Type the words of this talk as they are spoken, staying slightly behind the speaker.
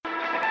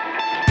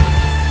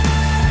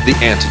The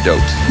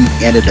Antidote. The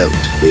Antidote.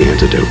 The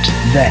Antidote.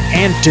 The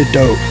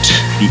Antidote.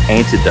 The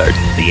Antidote.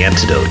 The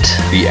Antidote.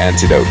 The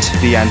Antidote.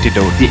 The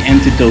Antidote. The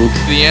Antidote.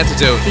 The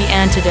Antidote.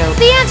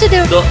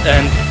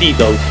 The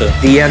Antidote.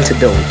 The Antidote. The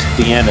Antidote.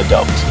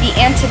 The Antidote. The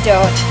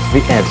Antidote.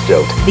 The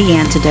Antidote. The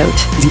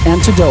Antidote. The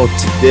Antidote.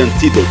 The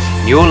Antidote.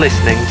 You're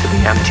listening to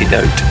The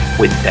Antidote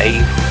with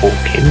Dave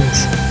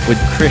Hawkins. With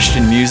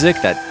Christian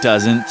music that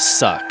doesn't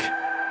suck.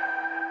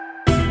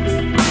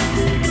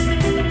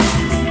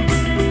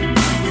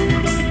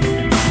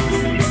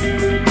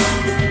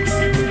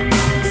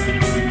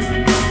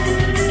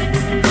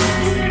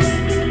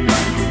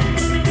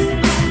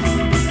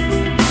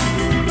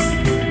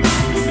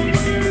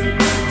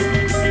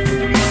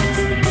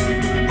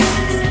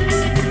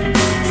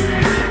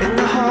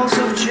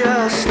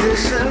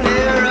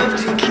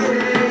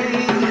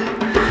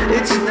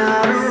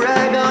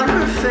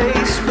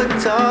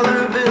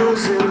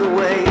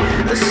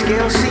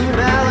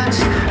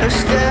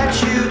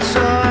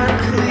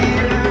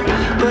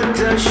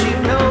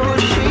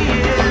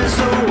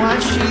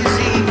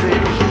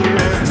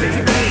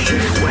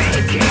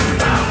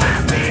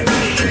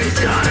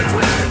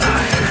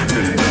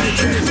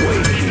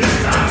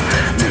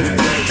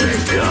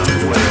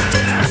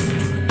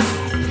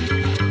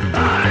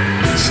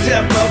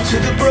 To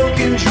the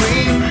broken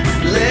dream,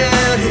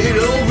 let it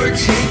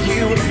overtake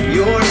you.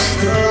 You're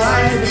still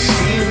alive, it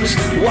seems.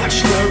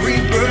 Watch the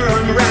reaper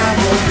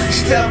unravel.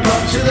 Step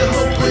up to the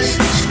hopeless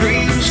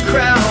screams.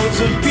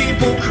 Crowds of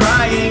people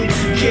crying.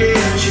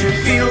 Can't you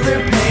feel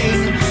their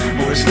pain?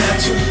 Or is that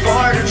too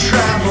far to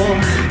travel?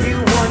 You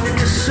wanted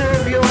to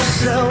serve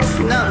yourself,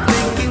 not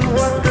thinking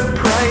what the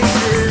price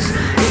is.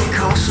 It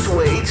costs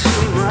way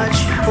too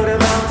much. What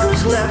about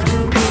those left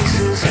in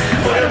pieces?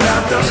 What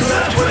about those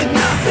left with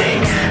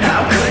nothing?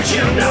 How could you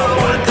know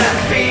what that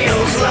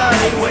feels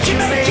like? What you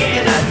make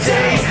in a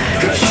day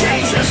could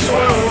change this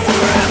world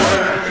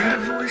forever. The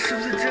voice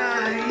of the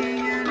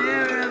dying, an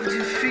air of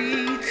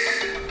defeat.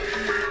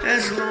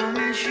 As long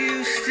as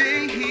you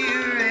stay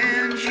here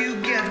and you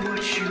get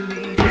what you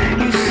need.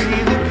 You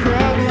see the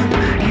problem,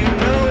 you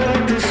know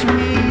what this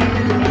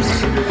means.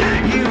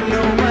 You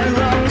know my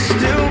lungs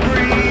still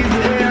breathe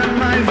and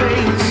my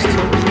veins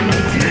still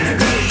bleed.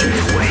 Maybe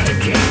she's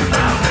waking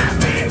up,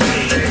 maybe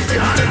she's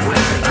done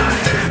with us.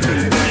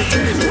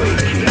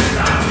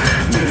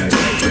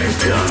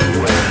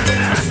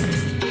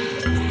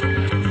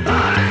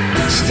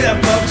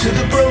 Step up to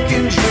the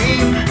broken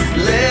dream,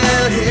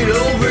 let it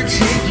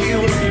overtake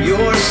you.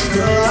 You're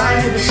still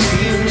alive, it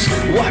seems.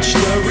 Watch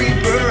the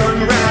reaper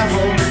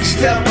unravel.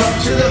 Step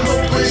up to the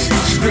hopeless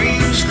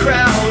screams.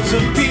 Crowds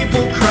of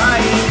people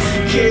crying.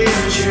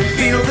 Can't you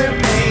feel their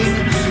pain?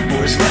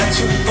 Or is that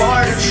too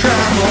far to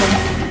travel?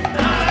 I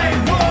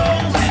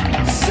won't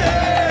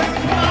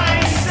save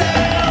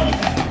myself.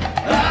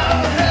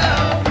 I'll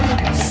help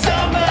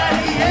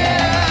somebody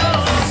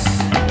else.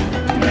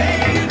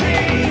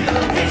 Maybe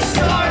it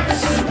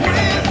starts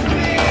with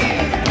me.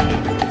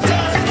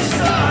 Doesn't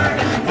start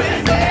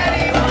with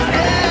anyone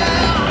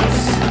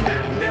else.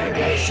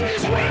 Maybe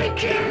she's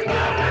waking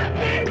up.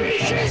 Maybe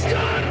she's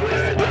done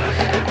with us.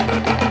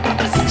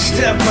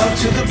 Step up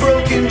to the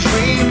broken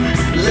dream.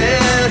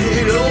 Let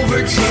it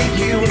overtake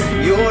you.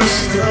 You're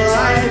still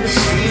alive, it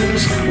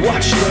seems.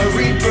 Watch the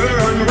reaper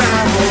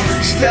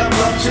unravel. Step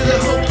up to the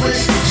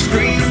hopeless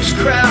screams.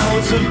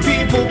 Crowds of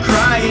people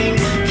crying.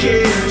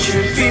 Can't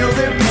you feel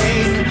their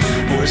pain?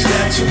 Or is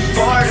that too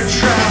far to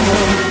travel?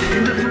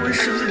 In the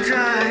voice of the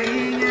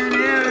dying, an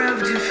air of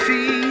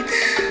defeat.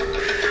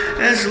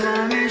 As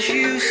long as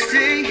you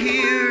stay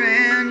here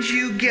and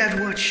you get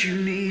what you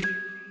need.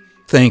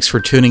 Thanks for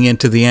tuning in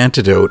to The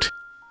Antidote.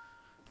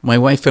 My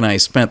wife and I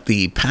spent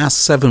the past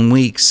 7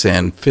 weeks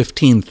and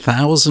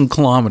 15,000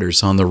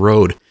 kilometers on the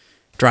road,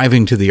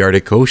 driving to the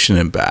Arctic Ocean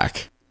and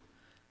back.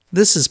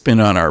 This has been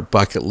on our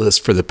bucket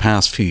list for the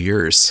past few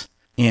years,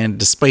 and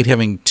despite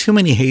having too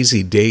many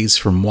hazy days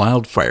from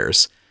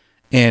wildfires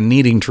and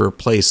needing to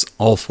replace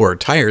all 4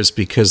 tires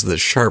because of the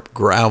sharp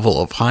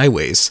gravel of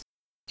highways,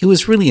 it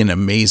was really an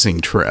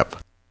amazing trip.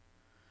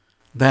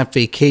 That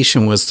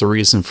vacation was the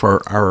reason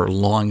for our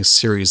long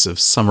series of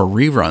summer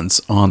reruns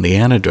on The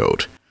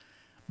Antidote.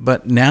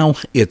 But now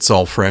it's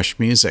all fresh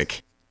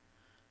music.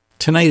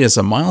 Tonight is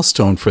a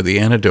milestone for The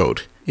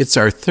Antidote. It's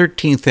our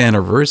 13th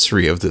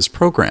anniversary of this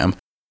program,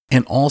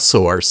 and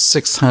also our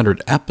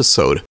 600th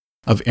episode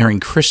of airing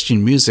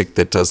Christian music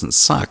that doesn't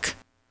suck.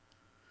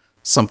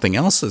 Something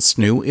else that's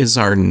new is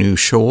our new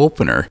show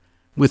opener,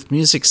 with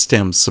music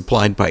stems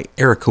supplied by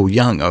Erico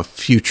Young of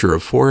Future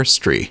of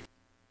Forestry.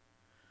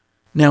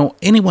 Now,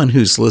 anyone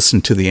who's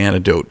listened to The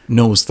Antidote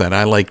knows that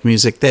I like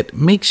music that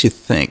makes you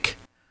think,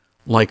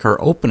 like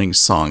our opening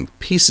song,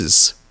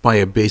 Pieces by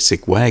a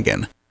Basic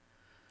Wagon.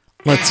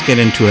 Let's get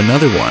into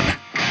another one.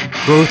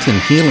 Growth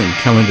and Healing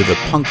come into the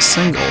punk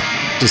single,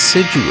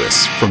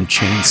 Deciduous from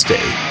Chainstay.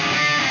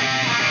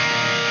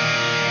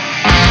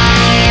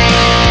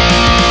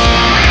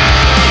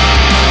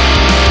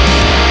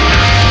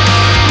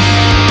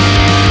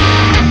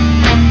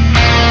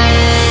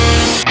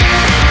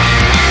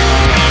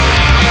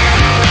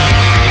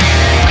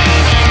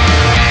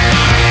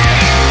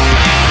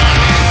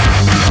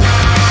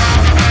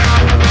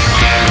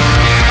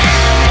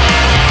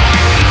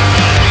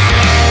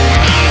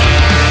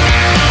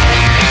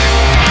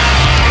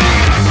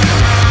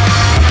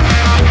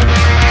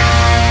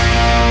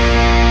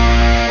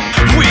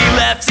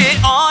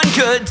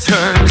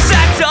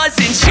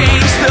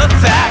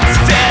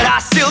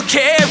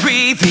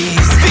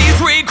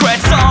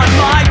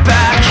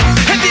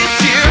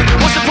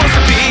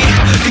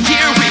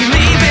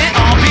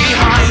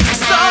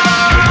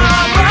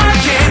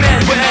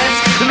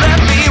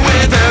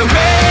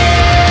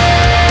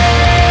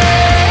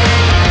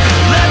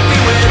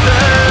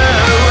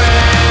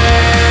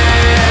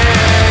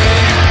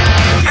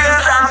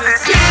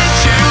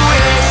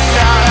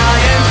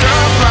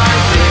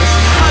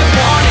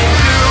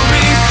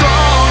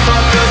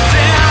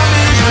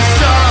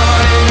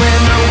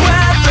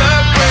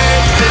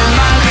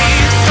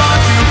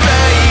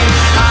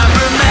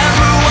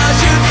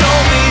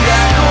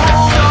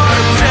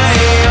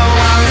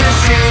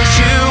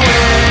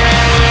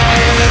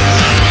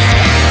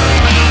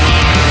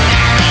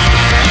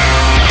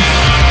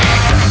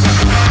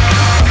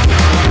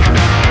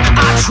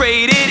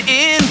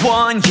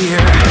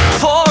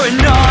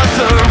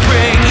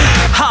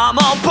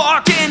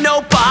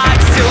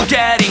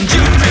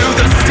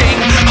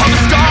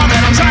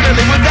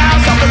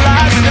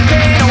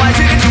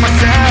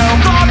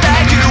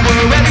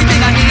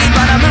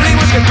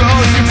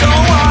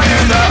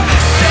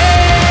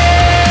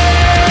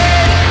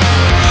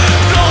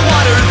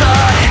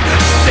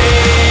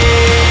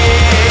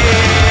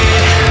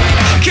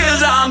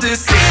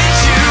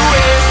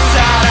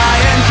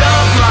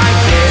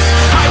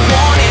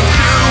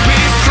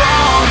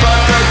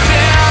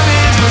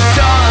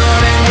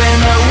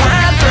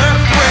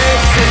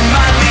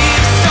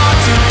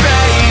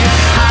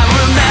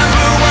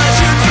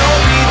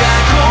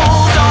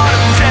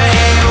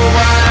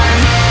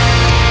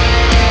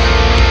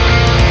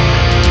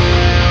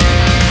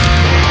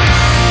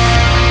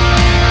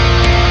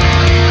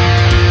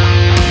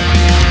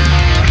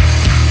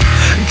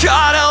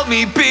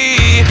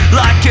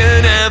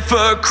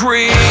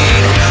 evergreen.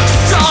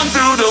 Storm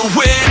through the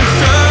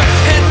winter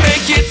and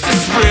make it to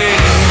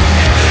spring.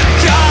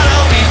 God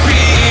help me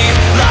be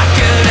like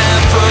an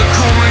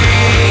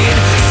evergreen.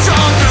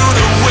 Storm through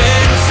the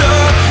winter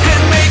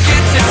and make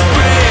it to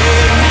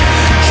spring.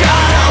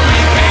 God help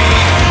me be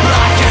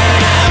like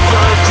an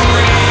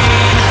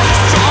evergreen.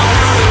 Storm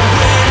through the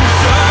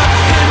winter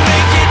and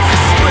make it to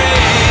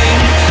spring.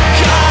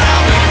 God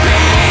help me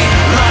be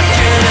like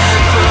an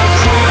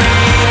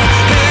evergreen.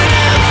 An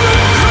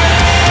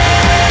evergreen.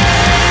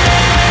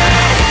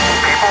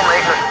 People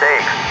make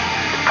mistakes.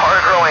 It's part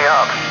of growing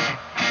up.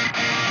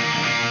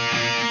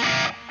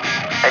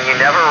 And you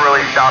never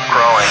really stop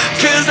growing.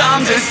 Cause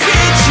I'm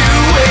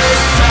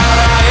deciduous,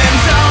 I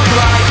end up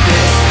like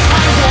this.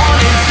 I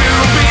wanted to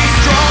be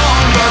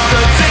strong, but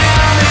the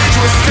damage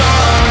was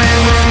done.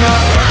 And when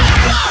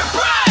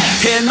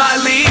and my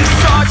leaves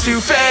start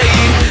to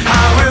fade,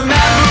 I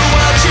remember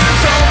what you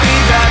told me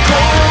that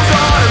cold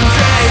autumn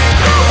day.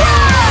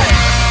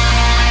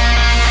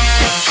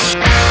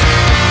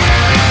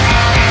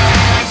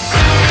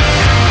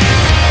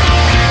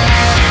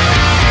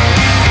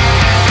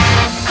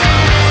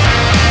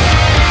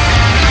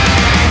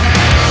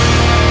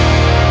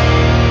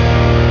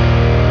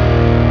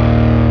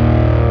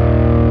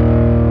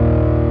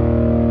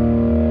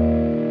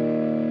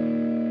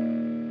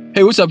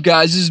 Hey, what's up,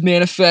 guys? This is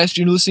Manifest.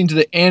 You're listening to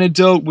The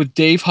Antidote with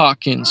Dave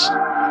Hawkins.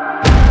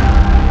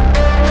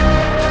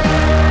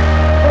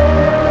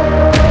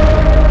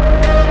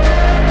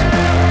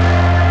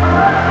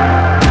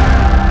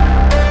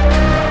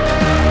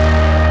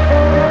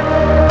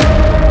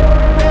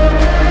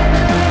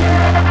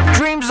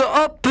 Dreams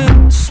are up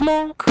in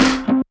smoke,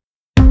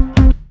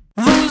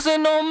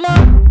 losing all my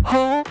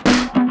hope.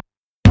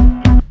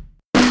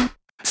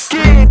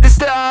 Scared to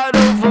start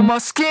over, my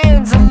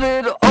skin's a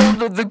little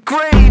older. The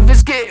grave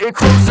is getting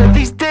closer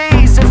these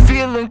days, and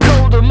feeling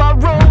colder. My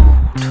road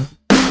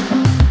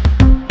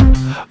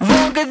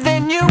longer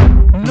than you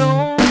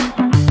know,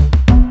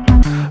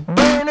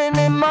 burning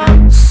in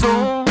my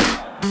soul.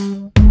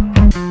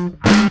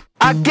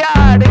 I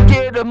gotta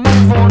get a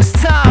move on, it's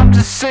time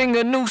to sing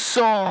a new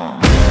song.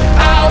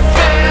 I'll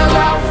fail,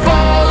 I'll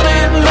fall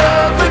in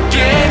love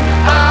again.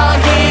 I'll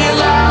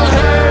heal, I'll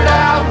hurt,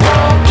 I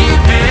won't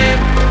give in.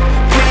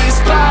 Piece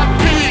by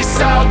piece,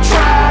 I'll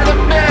try to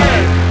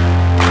mend.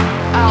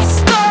 I'll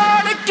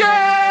start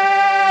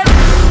again.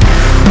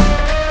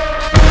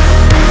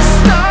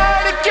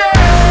 Start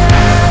again.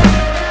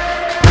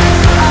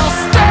 I'll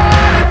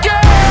start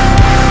again.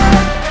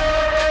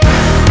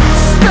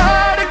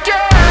 Start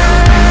again.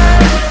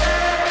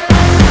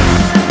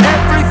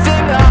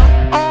 Everything I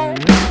own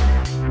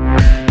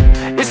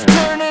is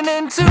turning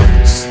into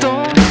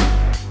stone.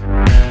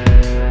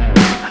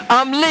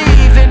 I'm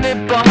leaving it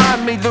behind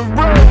me. The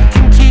road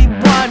can keep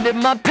winding.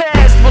 My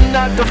past will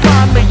not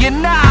define me,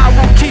 and I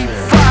will keep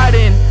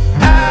fighting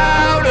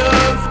out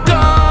of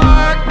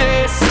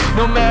darkness.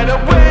 No matter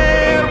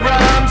where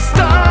I'm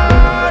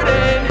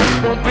starting,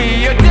 won't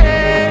be a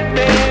dead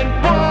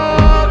man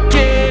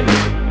walking.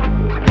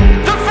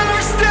 The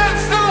first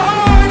step's the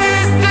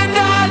hardest, and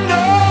I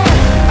know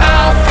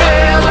I'll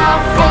fail,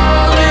 I'll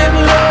fall in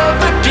love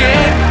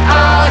again.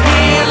 I'll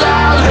heal,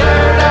 I'll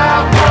hurt, I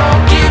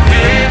won't give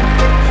in.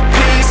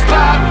 Piece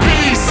by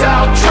piece,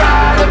 I'll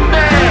try to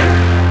mend.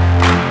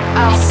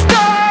 I'll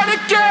start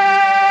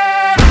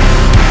again.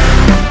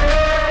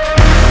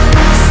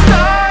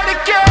 Start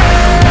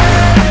again.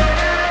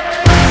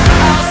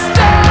 I'll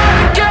start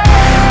again.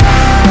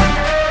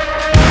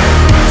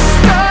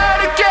 Start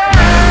again.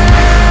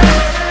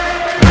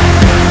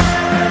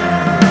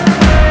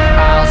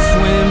 I'll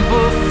swim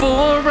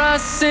before I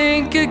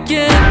sink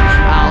again.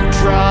 I'll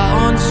draw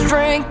on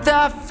strength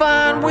I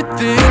find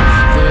within.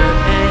 The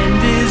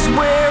end is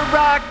where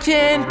I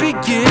can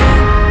begin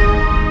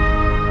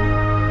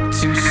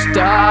to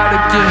start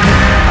again.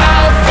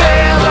 I'll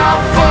fail,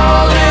 I'll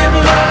fall in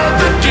love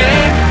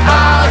again.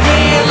 I'll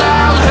heal,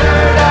 I'll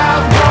hurt,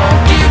 I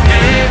won't give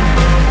in.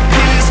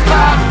 Piece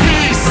by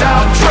piece,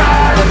 I'll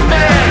try to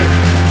mend.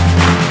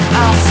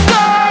 I'll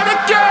start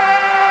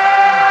again.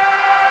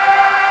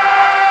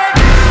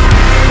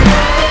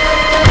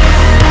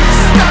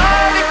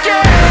 Start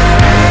again.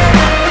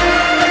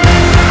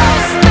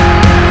 I'll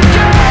start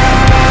again.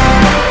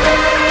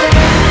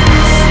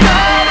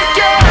 Start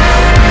again.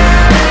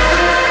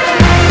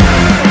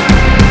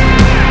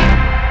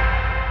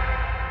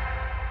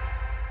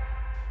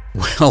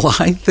 Well,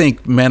 I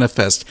think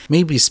Manifest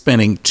may be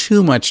spending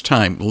too much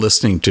time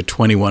listening to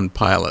 21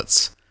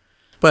 Pilots.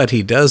 But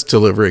he does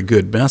deliver a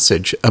good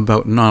message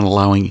about not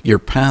allowing your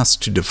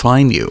past to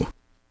define you.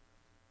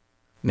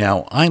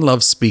 Now, I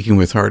love speaking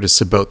with artists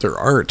about their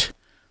art.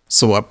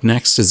 So up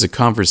next is a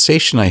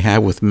conversation I had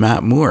with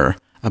Matt Moore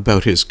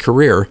about his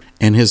career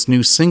and his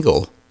new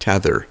single,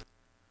 Tether.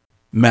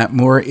 Matt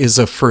Moore is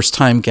a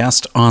first-time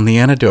guest on The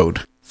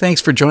Antidote. Thanks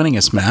for joining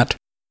us, Matt.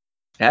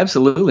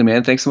 Absolutely,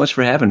 man. Thanks so much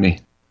for having me.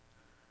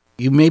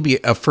 You may be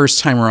a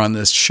first-timer on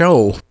this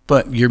show,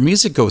 but your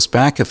music goes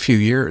back a few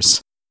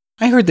years.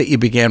 I heard that you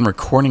began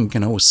recording in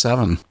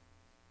 2007.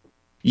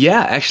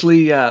 Yeah,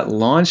 actually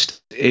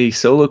launched a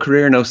solo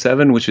career in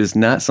 '07, which is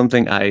not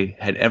something I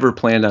had ever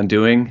planned on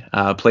doing.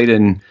 Played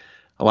in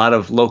a lot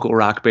of local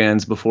rock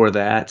bands before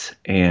that,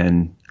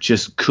 and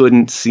just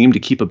couldn't seem to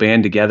keep a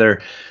band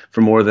together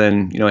for more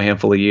than a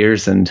handful of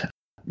years, and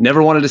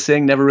never wanted to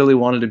sing, never really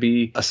wanted to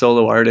be a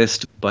solo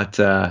artist. But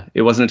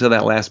it wasn't until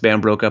that last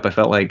band broke up, I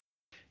felt like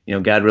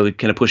God really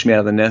kind of pushed me out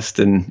of the nest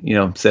and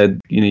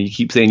said, you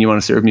keep saying you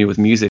want to serve me with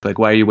music, like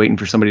why are you waiting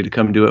for somebody to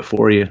come do it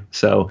for you?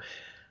 So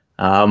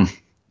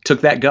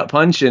took that gut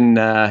punch and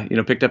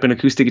picked up an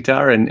acoustic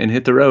guitar and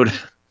hit the road.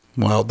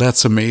 Well,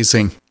 that's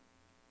amazing.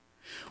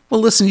 Well,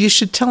 listen, you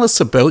should tell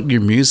us about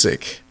your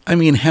music. I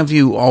mean, have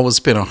you always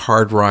been a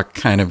hard rock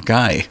kind of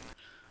guy?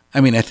 I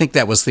mean, I think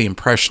that was the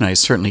impression I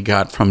certainly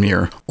got from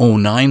your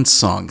 '09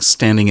 song,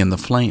 Standing in the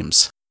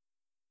Flames.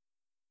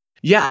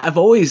 Yeah, I've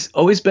always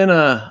been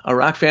a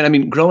rock fan. I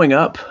mean, growing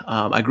up,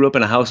 I grew up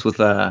in a house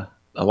with a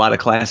lot of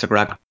classic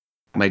rock.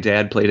 My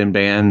dad played in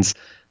bands,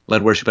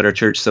 led worship at our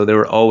church, so there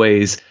were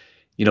always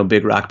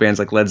big rock bands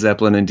like Led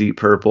Zeppelin and Deep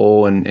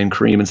Purple and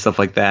Cream and stuff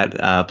like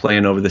that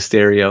playing over the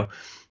stereo.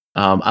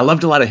 I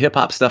loved a lot of hip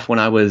hop stuff when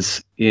I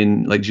was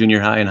in like junior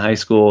high and high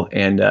school.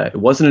 And it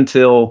wasn't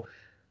until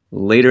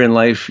later in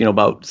life,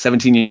 about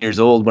 17 years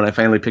old, when I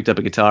finally picked up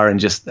a guitar and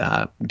just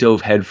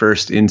dove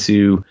headfirst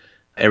into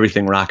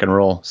everything rock and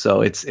roll.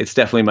 So it's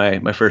definitely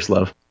my first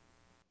love.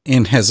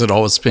 And has it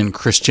always been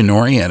Christian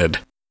oriented?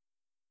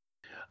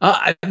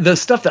 The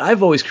stuff that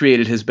I've always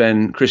created has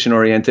been Christian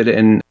oriented.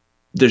 And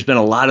there's been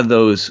a lot of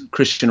those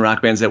Christian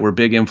rock bands that were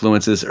big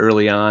influences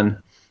early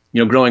on.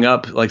 Growing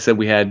up, like I said,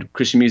 we had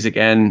Christian music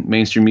and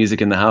mainstream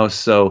music in the house.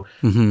 So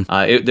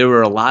there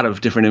were a lot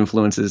of different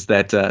influences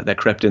that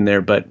crept in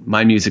there. But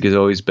my music has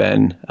always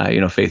been,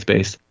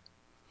 faith-based.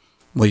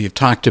 Well, you've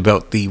talked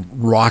about the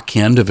rock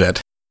end of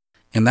it.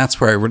 And that's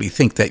where I really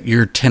think that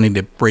you're tending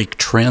to break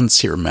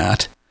trends here,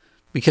 Matt.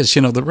 Because,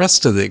 the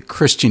rest of the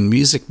Christian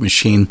music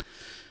machine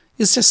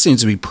just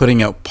seems to be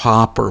putting out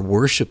pop or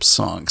worship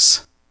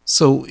songs.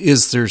 So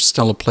is there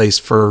still a place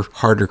for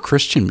harder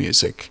Christian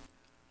music?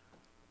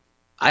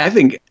 I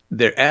think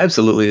there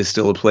absolutely is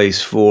still a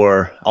place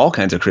for all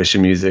kinds of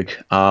Christian music.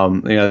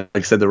 Like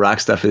I said, the rock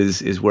stuff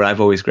is where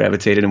I've always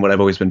gravitated and what I've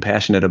always been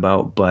passionate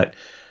about. But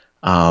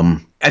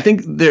I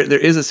think there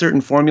is a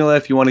certain formula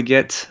if you want to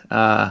get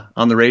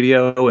on the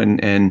radio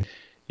and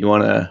you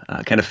want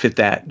to kind of fit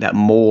that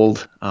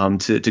mold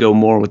to go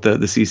more with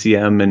the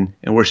CCM and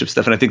worship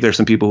stuff. And I think there's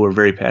some people who are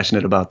very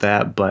passionate about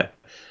that. But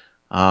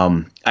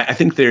I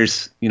think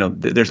there's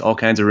all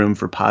kinds of room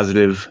for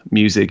positive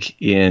music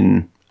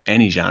in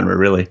any genre,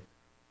 really.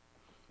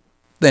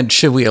 Then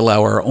should we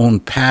allow our own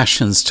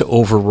passions to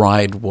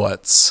override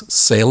what's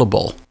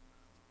saleable?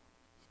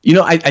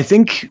 I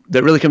think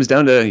that really comes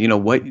down to,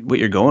 what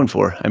you're going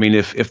for. I mean,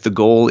 if the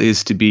goal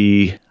is to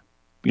be,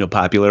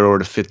 popular or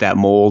to fit that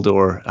mold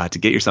or to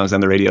get your songs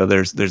on the radio,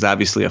 there's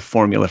obviously a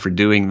formula for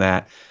doing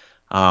that.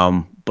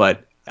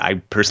 But I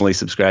personally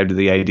subscribe to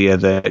the idea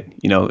that,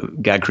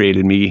 God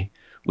created me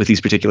with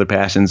these particular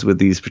passions, with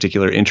these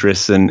particular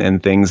interests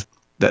and things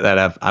that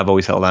I've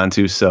always held on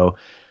to. So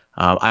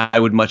I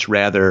would much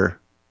rather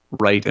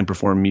write and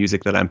perform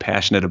music that I'm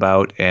passionate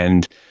about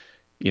and,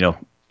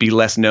 be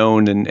less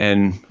known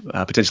and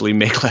potentially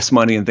make less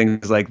money and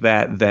things like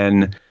that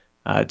than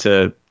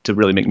to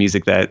really make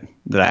music that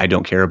I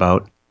don't care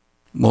about.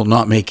 Well,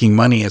 not making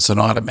money is an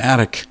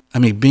automatic. I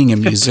mean, being a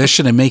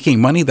musician and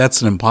making money,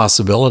 that's an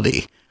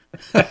impossibility.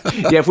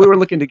 Yeah, if we were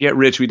looking to get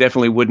rich, we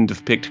definitely wouldn't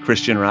have picked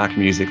Christian rock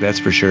music, that's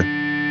for sure.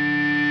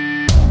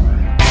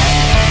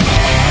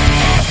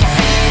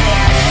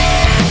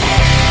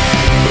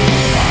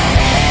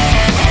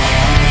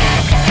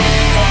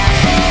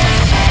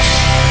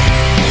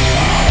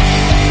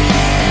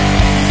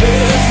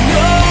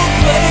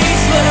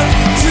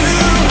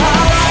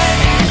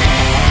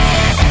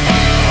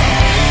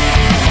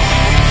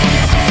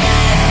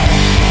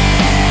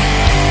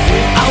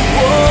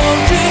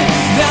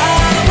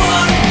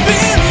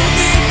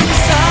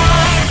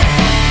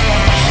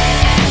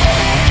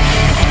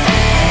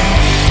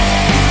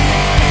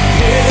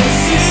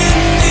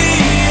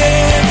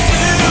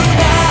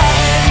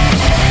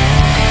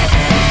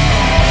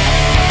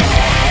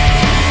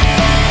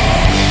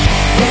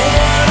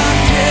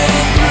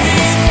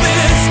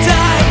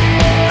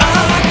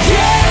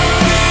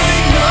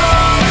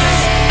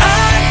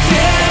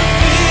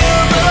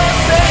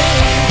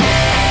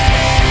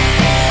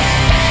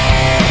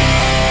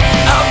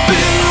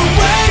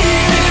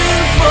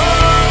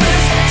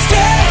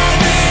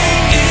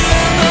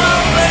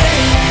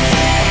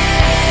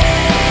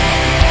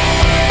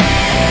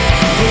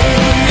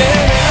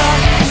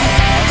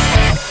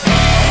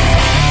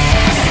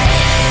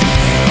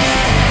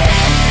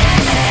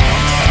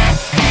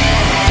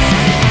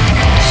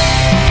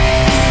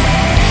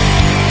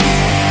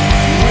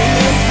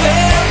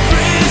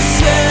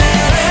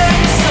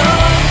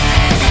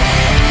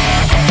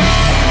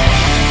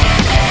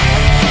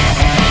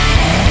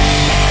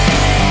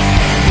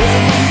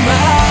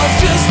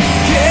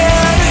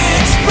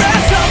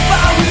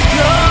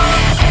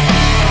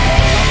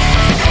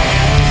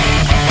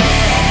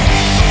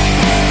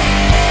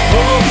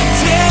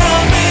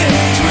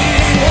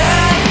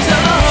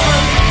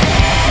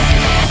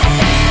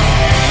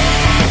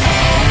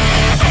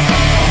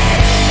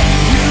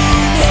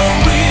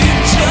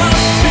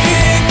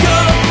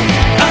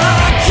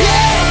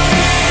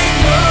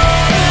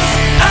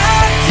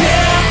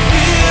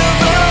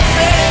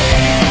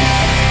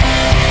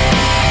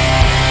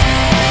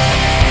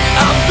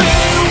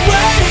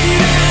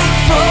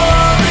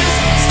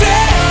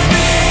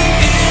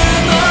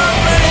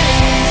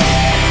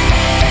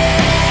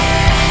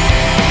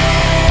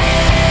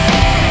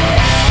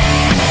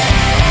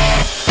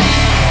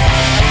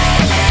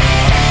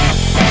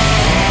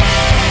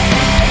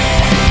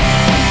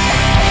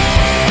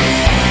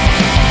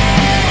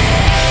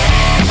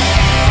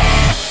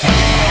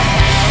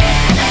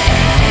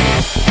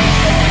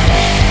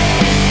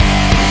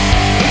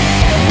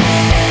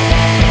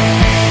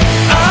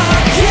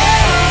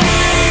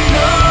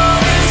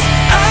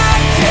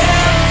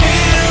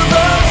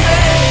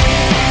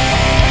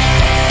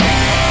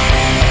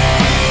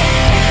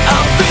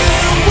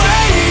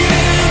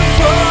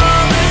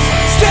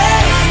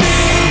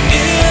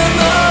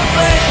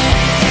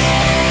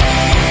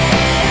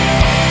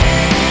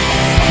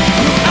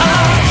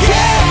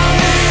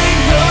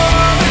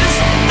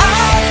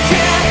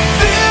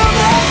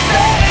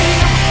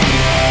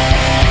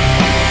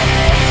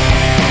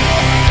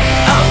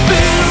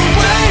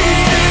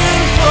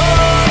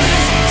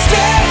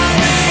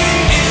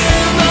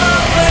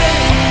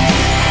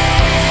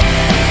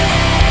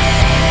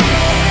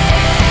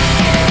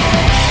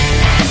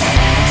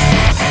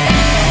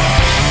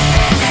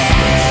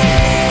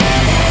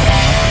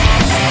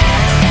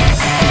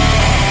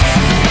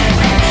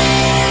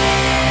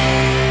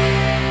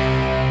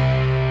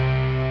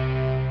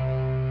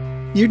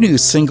 Your new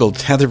single,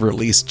 Tether,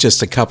 released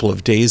just a couple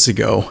of days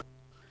ago.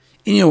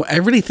 And, I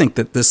really think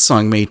that this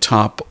song may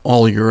top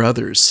all your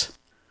others.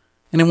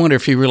 And I wonder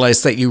if you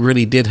realize that you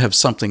really did have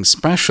something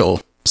special,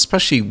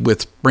 especially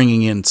with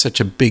bringing in such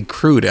a big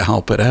crew to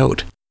help it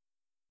out.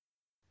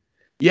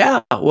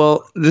 Yeah,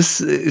 well, it's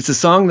a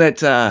song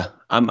that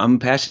I'm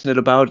passionate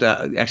about.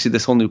 Actually,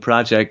 this whole new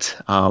project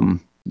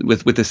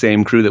with the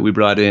same crew that we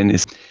brought in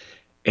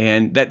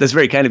and that's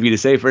very kind of you to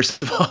say.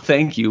 First of all,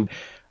 thank you.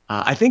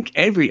 I think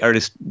every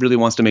artist really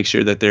wants to make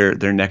sure that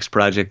their next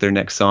project, their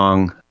next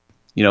song,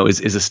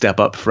 is a step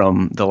up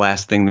from the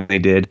last thing they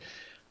did.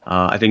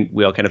 I think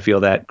we all kind of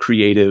feel that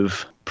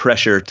creative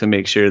pressure to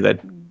make sure that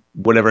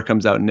whatever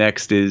comes out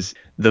next is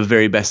the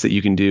very best that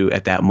you can do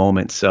at that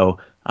moment. So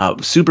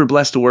super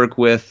blessed to work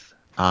with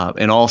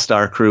an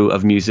all-star crew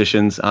of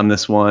musicians on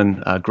this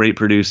one. Great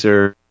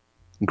producer,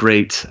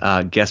 great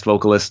guest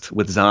vocalist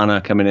with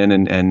Zana coming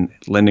in and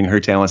lending her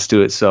talents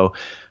to it. So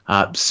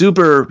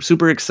super,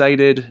 super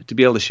excited to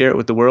be able to share it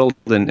with the world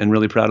and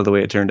really proud of the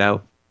way it turned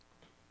out.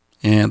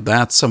 And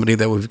that's somebody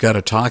that we've got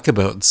to talk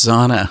about,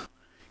 Zana.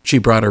 She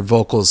brought her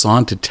vocals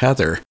onto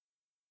Tether.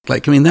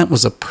 That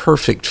was a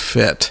perfect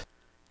fit.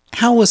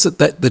 How was it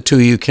that the two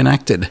of you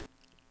connected?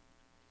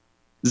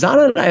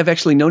 Zana and I have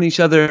actually known each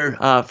other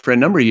for a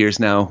number of years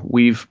now.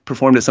 We've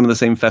performed at some of the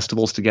same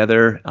festivals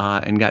together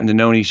and gotten to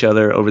know each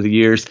other over the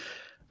years.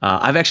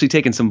 I've actually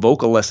taken some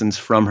vocal lessons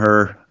from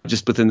her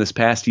just within this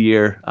past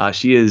year.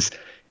 She is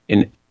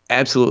an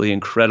absolutely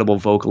incredible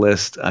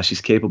vocalist. She's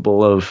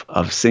capable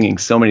of singing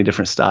so many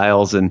different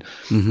styles and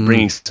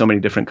bringing so many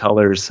different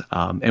colors.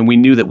 And we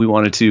knew that we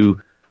wanted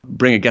to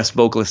bring a guest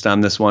vocalist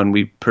on this one.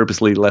 We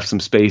purposely left some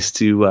space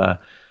to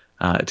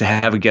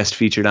have a guest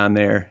featured on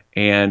there.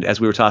 And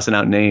as we were tossing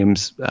out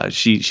names,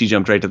 she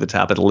jumped right to the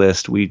top of the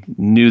list. We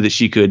knew that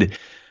she could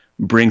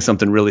bring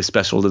something really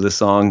special to the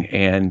song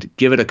and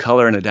give it a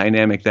color and a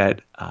dynamic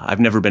that I've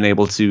never been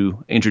able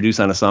to introduce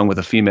on a song with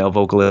a female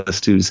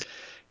vocalist who's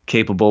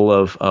capable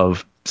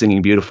of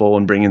singing beautiful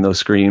and bringing those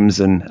screams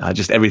and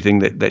just everything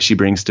that she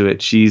brings to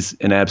it. She's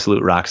an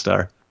absolute rock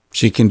star.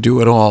 She can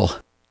do it all.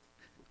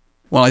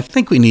 Well, I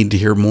think we need to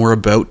hear more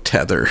about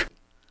Tether,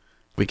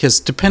 because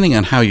depending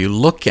on how you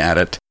look at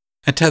it,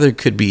 a tether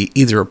could be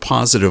either a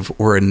positive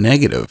or a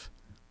negative.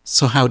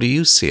 So how do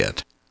you see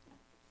it?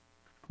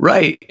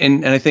 Right.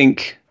 And I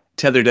think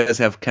tether does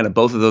have kind of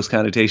both of those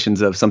connotations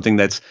of something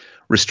that's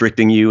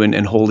restricting you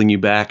and holding you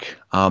back.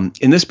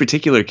 In this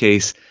particular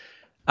case,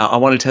 I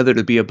want a tether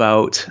to be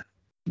about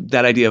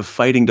that idea of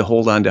fighting to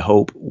hold on to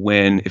hope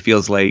when it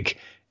feels like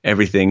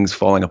everything's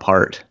falling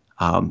apart,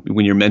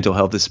 when your mental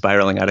health is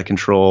spiraling out of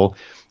control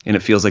and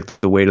it feels like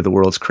the weight of the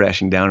world's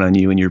crashing down on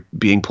you and you're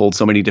being pulled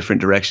so many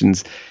different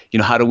directions.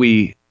 How do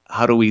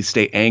we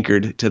stay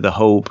anchored to the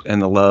hope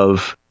and the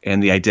love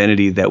and the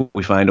identity that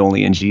we find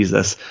only in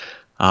Jesus?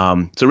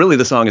 So really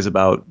the song is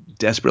about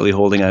desperately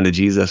holding on to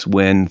Jesus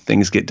when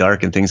things get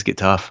dark and things get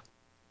tough.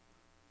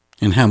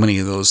 And how many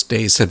of those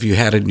days have you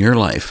had in your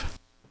life?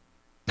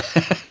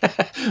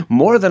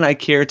 More than I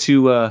care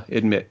to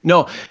admit.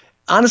 No,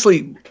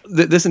 honestly,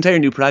 this entire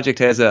new project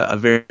has a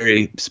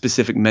very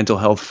specific mental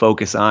health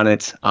focus on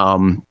it,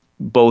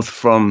 both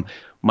from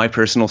my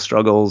personal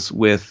struggles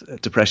with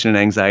depression and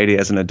anxiety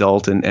as an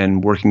adult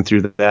and working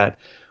through that,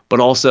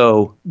 but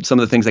also some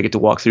of the things I get to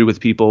walk through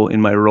with people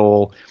in my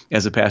role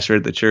as a pastor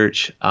at the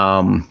church.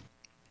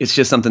 It's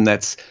just something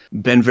that's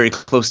been very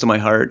close to my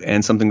heart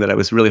and something that I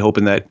was really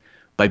hoping that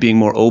by being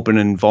more open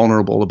and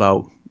vulnerable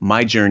about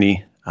my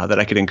journey, that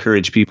I could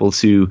encourage people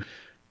to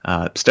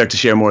start to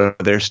share more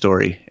of their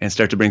story and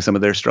start to bring some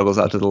of their struggles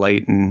out to the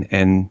light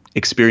and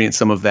experience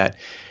some of that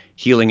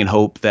healing and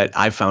hope that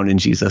I've found in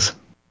Jesus.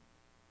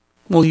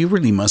 Well, you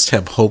really must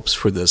have hopes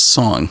for this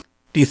song.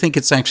 Do you think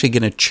it's actually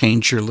going to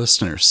change your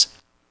listeners?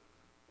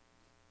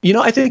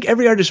 I think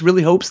every artist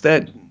really hopes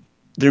that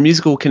their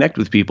music will connect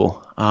with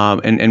people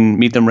and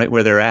meet them right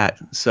where they're at.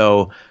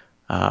 So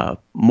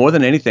more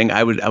than anything,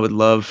 I would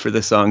love for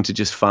this song to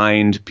just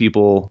find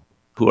people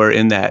who are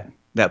in that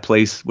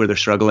place where they're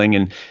struggling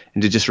and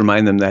to just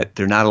remind them that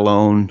they're not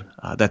alone,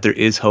 that there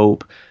is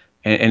hope.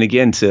 And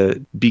again,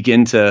 to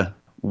begin to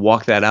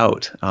walk that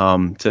out,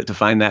 to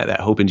find that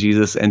hope in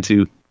Jesus and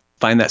to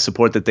find that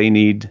support that they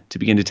need to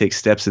begin to take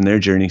steps in their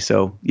journey.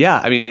 So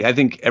yeah, I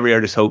think every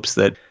artist hopes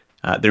that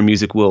their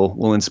music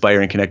will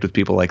inspire and connect with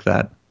people like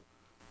that.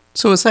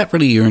 So is that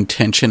really your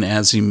intention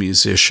as a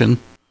musician,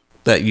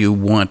 that you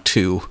want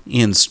to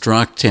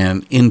instruct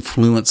and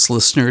influence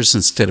listeners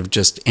instead of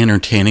just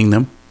entertaining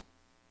them?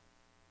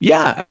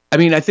 Yeah,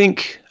 I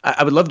think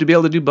I would love to be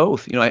able to do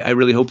both. I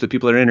really hope that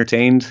people are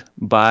entertained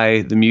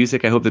by the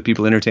music. I hope that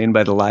people are entertained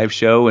by the live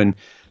show and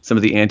some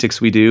of the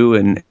antics we do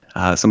and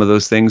some of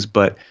those things.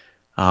 But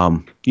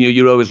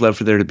you'd always love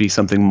for there to be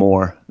something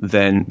more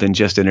than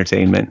just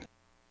entertainment.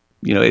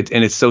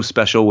 And it's so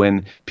special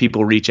when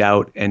people reach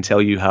out and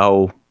tell you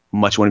how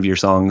much one of your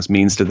songs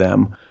means to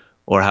them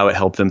or how it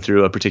helped them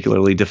through a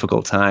particularly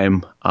difficult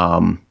time.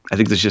 I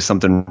think there's just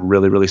something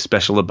really, really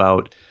special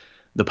about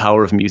the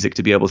power of music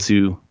to be able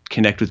to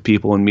connect with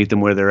people and meet them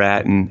where they're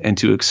at and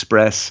to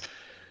express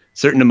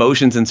certain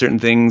emotions and certain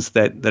things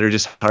that are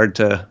just hard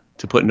to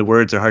put into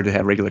words or hard to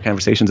have regular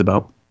conversations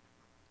about.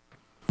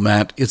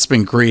 Matt, it's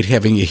been great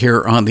having you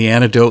here on The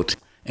Antidote,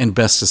 and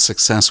best of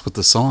success with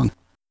the song.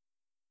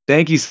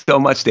 Thank you so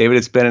much, David.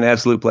 It's been an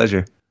absolute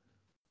pleasure.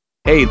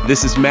 Hey,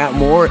 this is Matt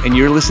Moore, and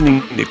you're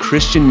listening to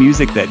Christian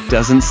music that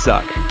doesn't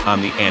suck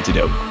on The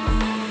Antidote.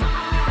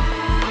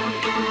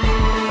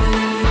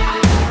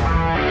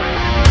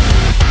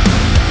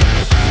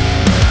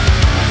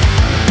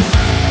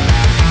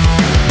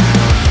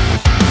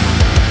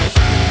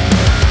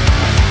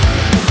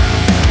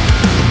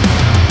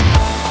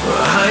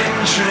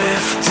 I'm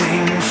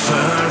drifting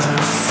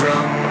further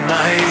from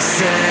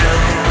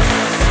myself.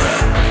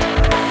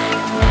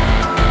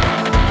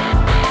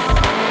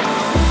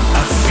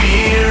 I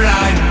fear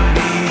I'm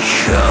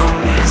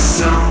becoming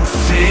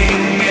something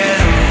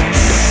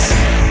else.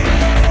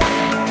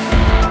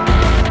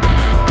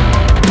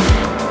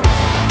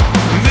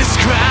 This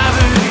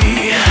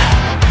gravity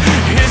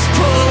is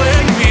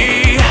pulling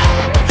me.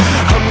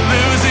 I'm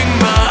losing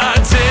my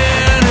identity.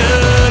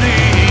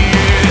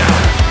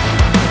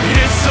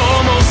 It's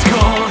almost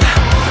gone,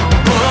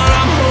 but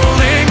I'm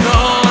holding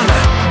on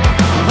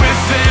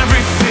with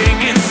everything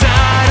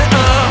inside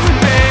of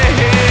me.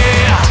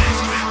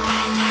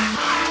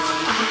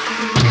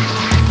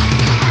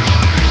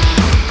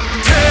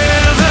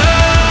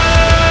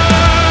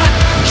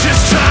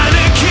 Just trying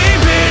to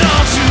keep it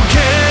all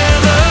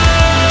together.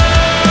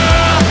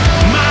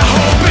 My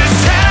hope is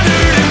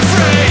tattered and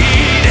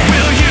frayed.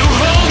 Will you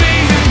hold me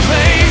in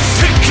place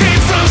to keep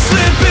from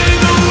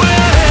slipping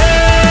away?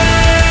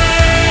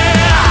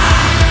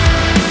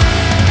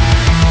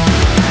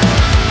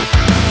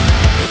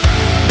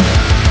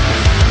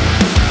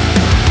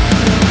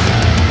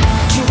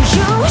 Do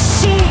you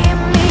see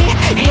me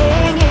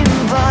hanging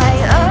by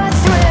a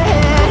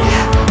thread?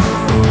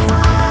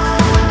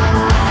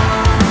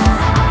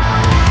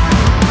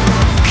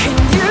 Can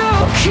you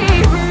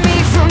keep me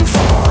from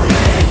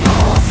falling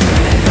off the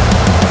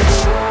edge?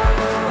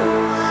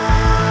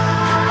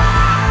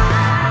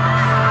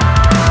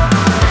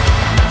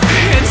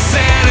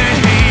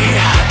 Insanity,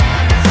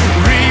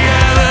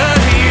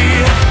 reality.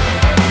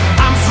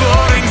 I'm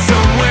floating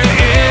somewhere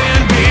in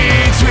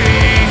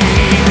between.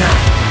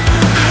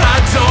 I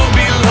don't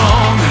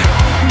belong,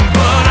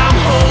 but I'm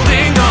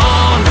holding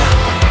on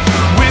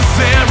with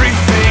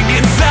everything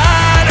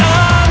inside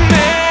of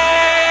me.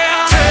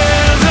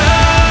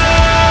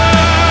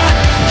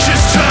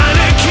 Just trying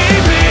to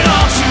keep it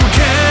all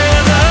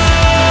together.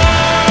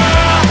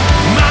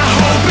 My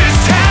hope is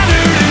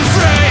tattered and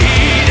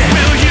frayed.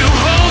 Will you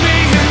hold me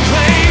in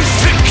place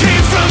to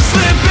keep from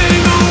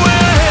slipping away?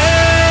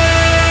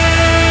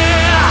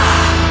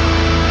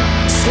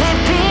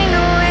 Slipping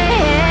away.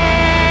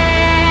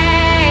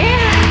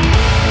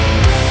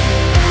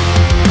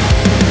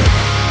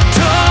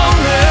 Don't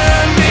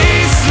let me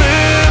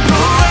slip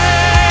away.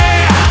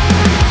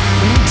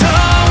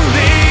 Don't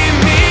leave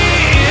me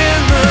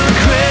in the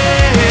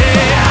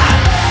gray.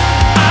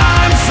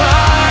 I'm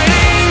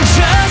fighting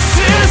just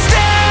to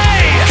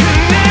stay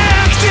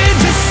connected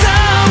to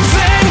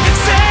something.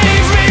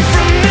 Save me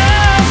from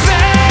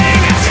nothing.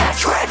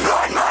 That's red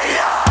blind my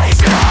eyes.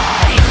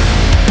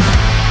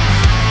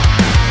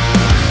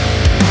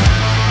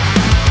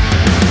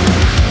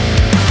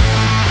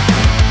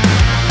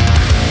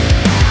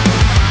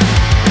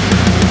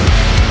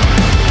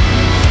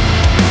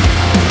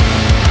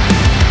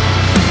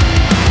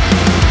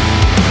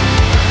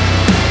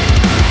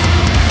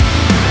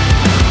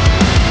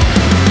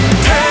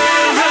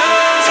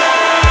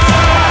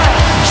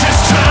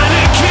 Just trying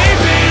to keep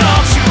it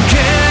all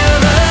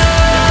together.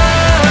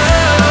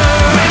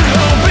 When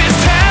hope is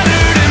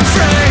tattered and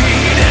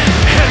frayed,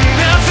 and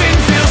nothing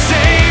feels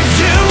safe,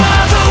 you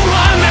are the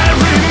one that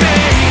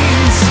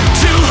remains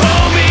to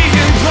hold me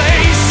in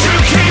place, to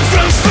keep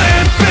from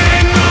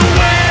slipping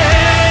away.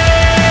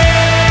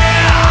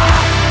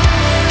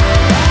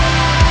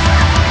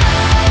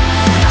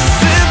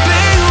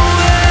 Slipping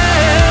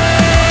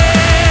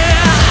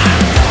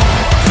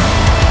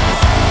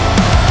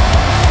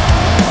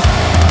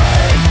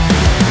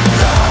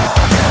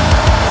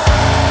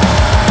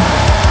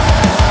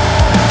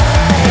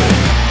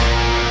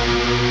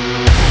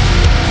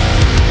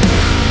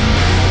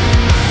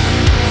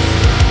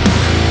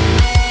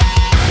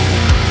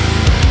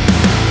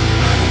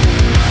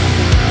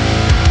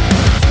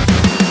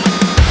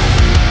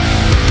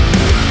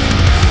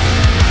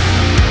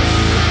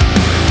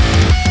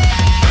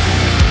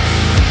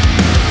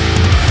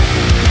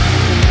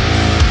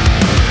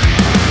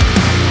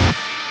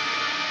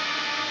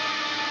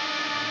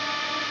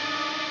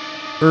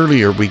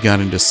Earlier, we got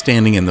into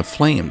Standing in the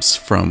Flames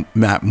from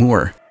Matt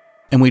Moore,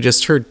 and we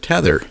just heard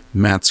Tether,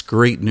 Matt's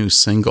great new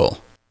single.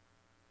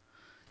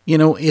 You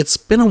know, it's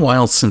been a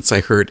while since I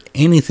heard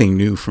anything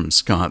new from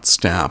Scott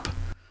Stapp,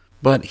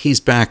 but he's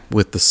back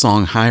with the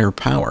song Higher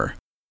Power,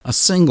 a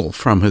single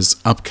from his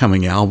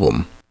upcoming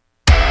album.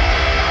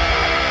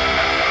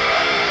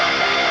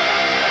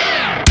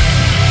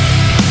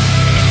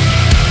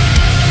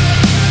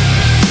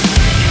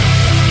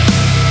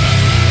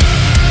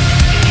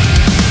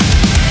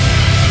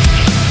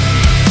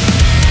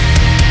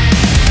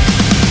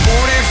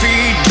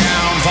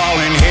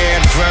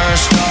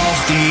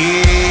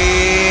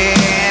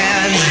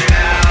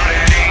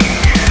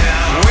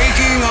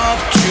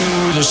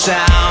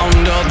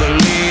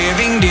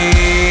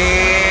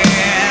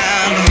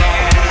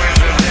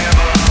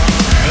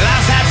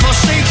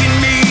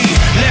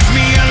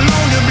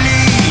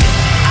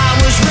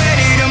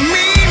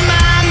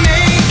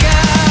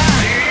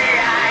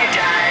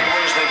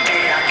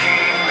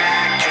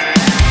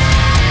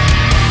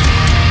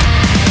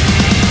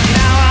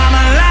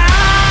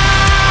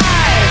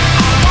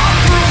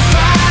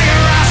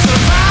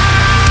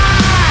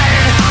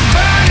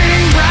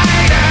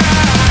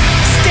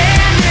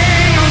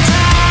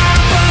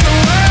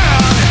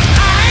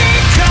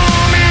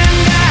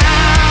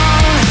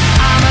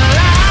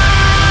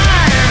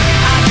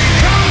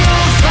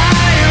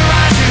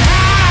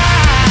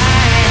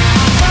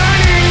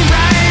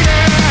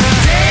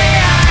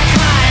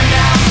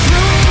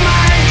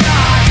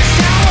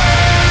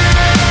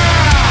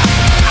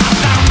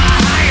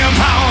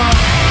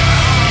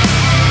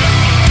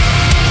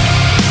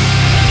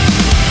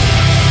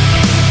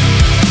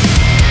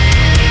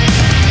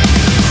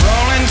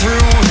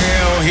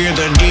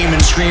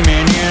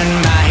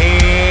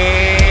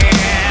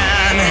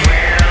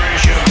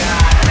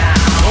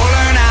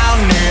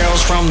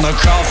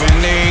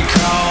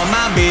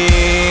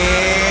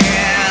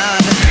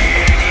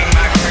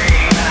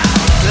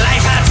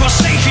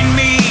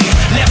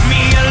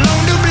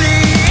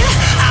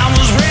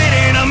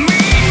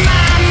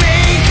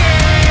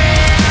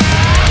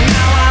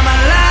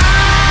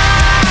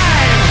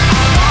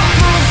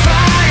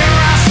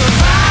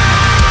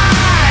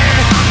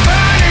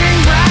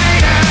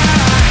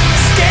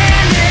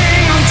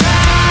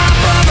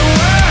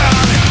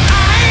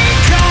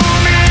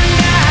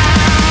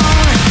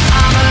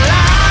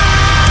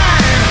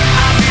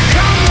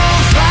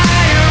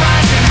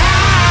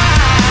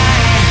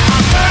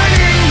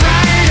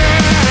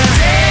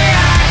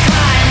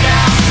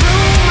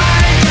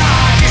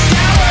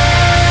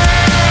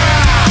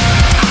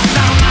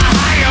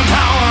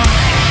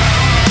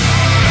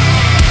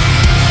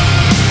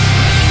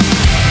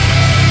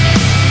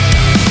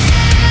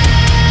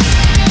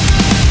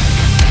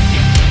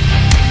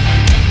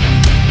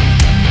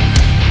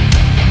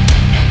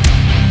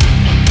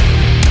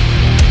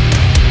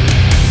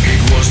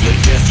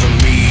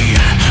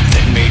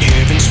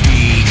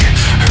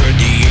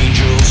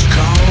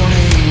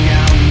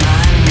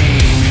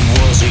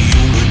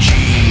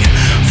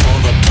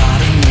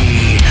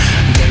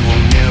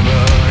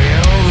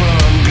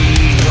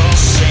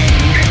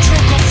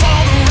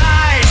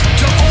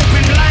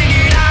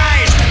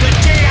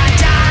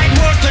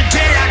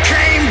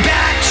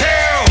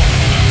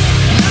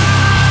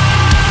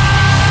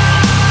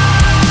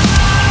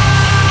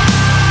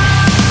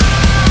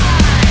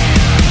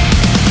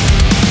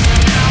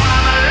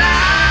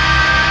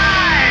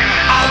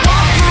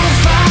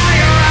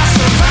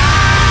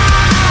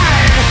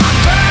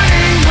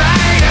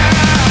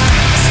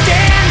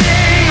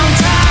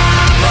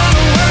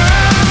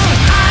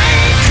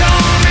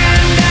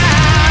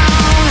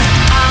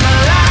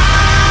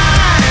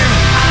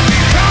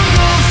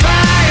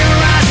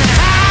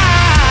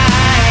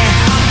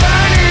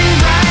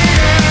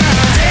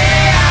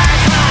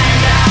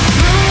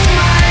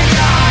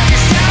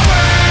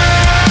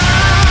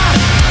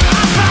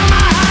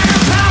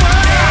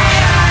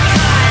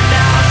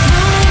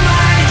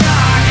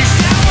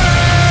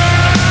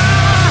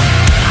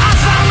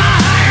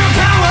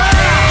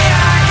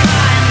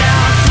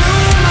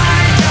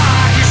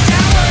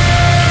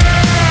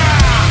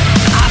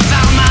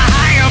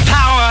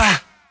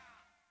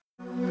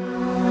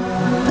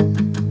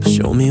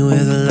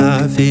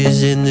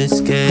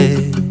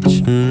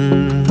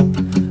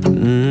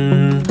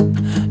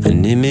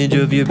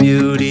 of your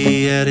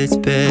beauty at its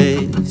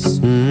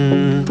best.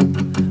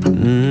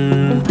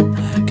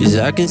 'Cause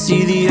I can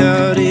see the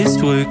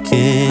artist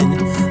working,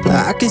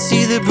 I can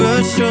see the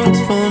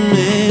brushstrokes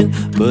forming,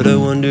 but I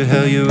wonder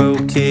how you're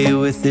okay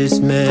with this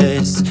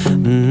mess.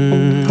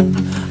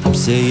 I'm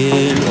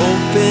saying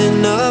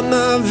open up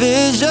my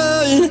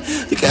vision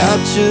to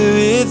capture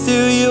it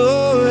through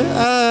your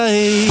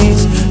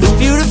eyes. It's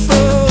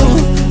beautiful,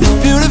 it's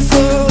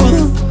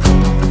beautiful.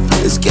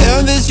 This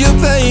canvas you're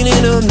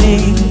painting on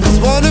me, it's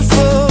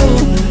wonderful,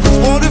 it's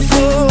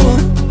wonderful.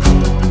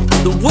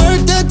 The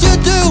work that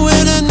you're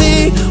doing in me,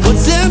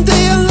 what's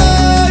empty and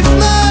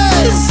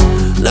lifeless,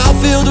 now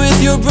filled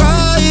with your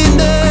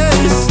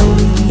brightness.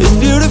 It's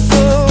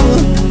beautiful,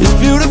 it's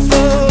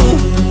beautiful.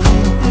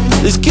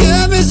 This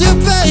canvas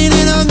you're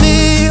painting on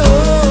me, oh.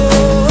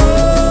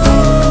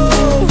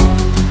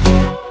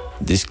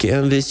 This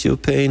canvas you're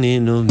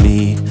painting on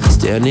me,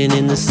 standing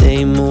in the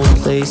same old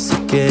place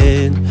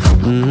again.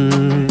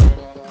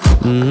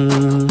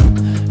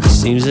 It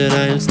seems that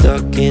I am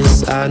stuck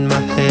inside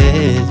my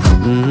head.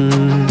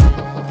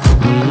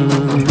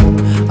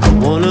 I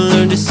wanna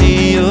learn to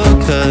see your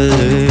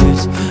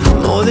colors,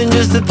 more than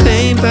just the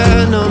paint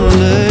by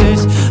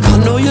numbers. I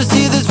know you'll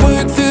see this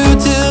work through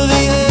till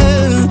the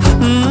end.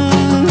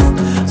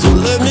 So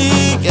let me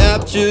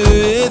capture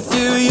it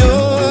through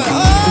your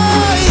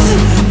eyes.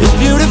 It's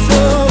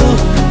beautiful,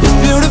 it's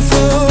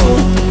beautiful.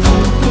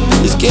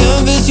 This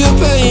canvas you're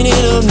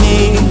painting on me,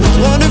 it's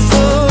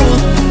wonderful,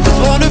 it's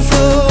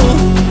wonderful.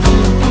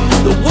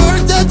 The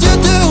work that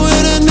you're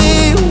doing in me,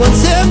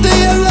 what's empty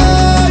and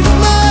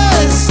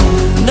lifeless,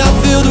 now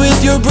filled with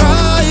your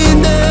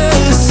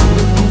brightness.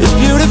 It's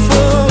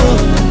beautiful,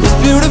 it's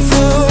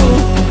beautiful.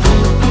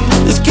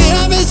 This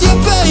canvas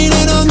you're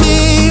painting on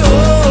me,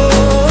 oh.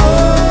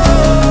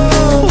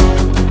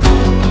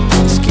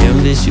 This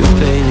canvas you're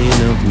painting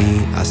of me,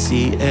 I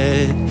see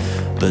it,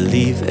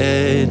 believe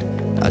it,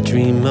 I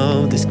dream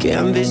of. This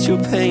canvas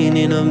you're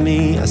painting on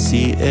me, I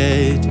see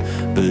it,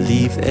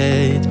 believe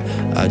it,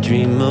 I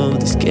dream of.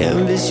 This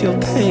canvas you're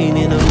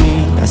painting on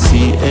me, I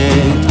see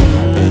it,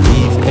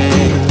 believe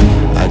it,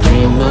 I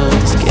dream of.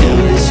 This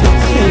canvas you're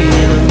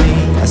painting on me,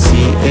 I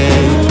see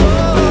it,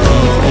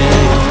 believe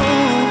it,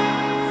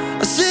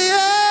 I see it.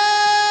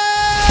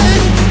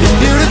 It's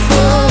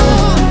beautiful,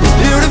 it's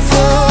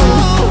beautiful.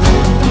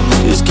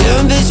 This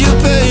canvas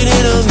you're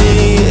painting on me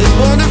is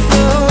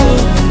wonderful,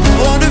 it's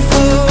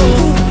wonderful.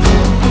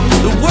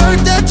 The work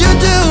that you're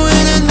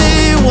doing in me,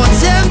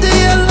 what's empty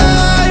and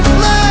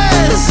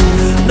lifeless,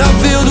 not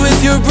filled with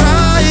your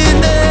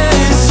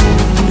brightness.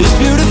 It's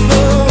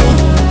beautiful,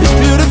 it's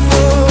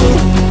beautiful.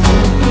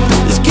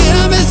 This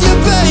canvas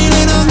you're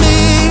painting on me,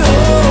 oh.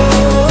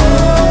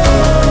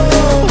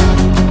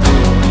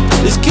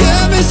 This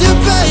canvas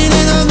you're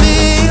painting on me,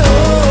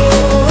 oh.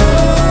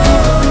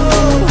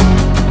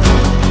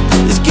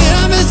 This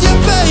canvas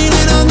you're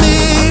painting on me,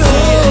 oh.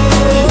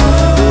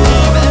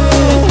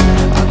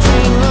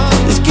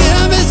 This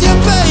canvas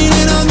you're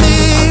painting on me,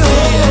 oh.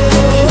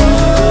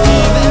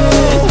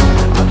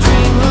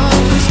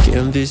 This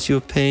canvas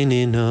you're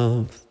painting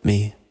of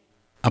me.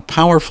 A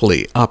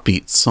powerfully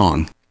upbeat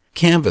song,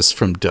 Canvas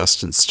from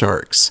Dustin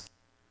Starks.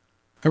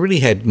 I really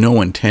had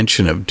no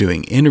intention of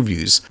doing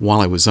interviews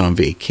while I was on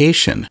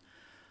vacation,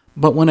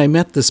 but when I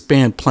met this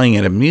band playing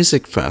at a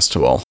music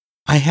festival,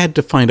 I had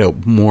to find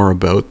out more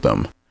about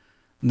them.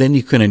 Then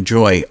you can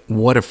enjoy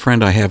What a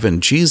Friend I Have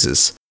in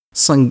Jesus,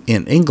 sung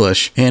in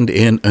English and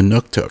in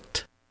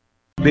Inuktitut.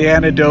 The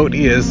Antidote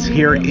is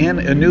here in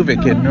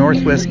Inuvik in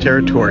Northwest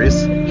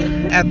Territories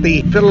at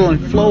the Fiddle and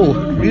Flow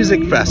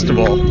Music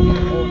Festival.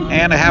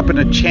 And I happened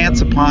to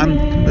chance upon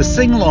the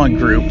sing-along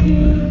group,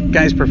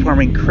 guys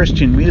performing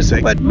Christian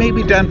music, but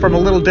maybe done from a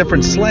little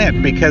different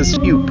slant because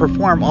you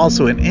perform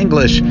also in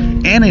English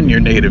and in your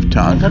native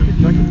tongue.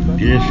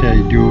 Yes,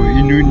 I do.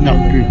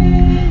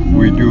 Inuktitut,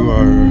 we do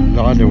a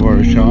lot of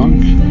our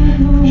songs,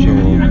 so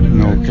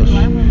because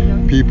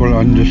people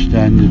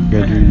understand it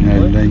better in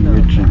our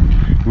language, and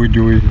we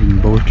do it in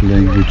both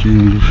language,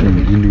 English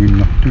and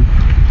Inuktitut.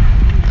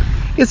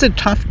 Is it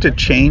tough to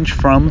change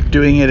from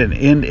doing it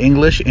in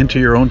English into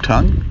your own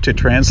tongue to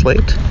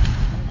translate?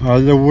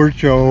 The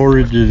words are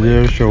already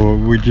there, so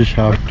we just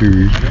have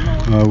to,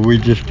 we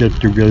just get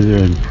together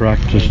and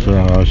practice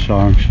the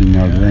songs in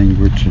our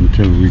language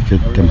until we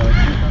get them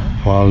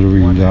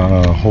following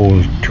the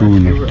whole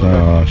tune of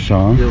the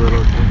song.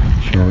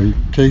 So it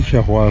takes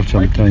a while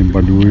sometimes,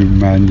 but we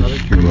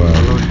manage to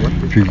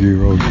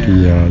figure out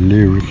the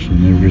lyrics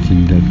and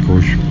everything that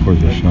goes for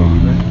the song.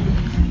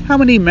 How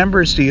many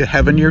members do you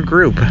have in your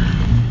group?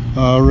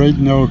 Right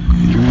now,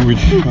 with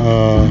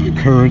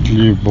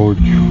currently about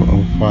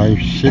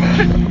 5, 6,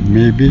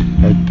 maybe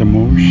at the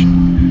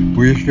most.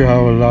 We used to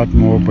have a lot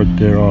more, but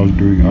they're all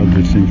doing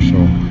other things,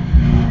 so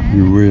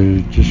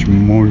we're just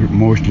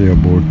mostly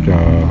about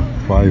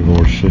 5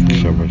 or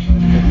 6 of us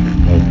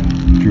that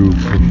do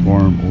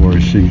perform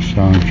or sing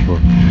songs for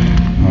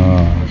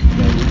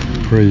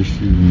praise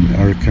in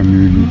our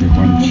community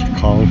when it's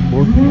called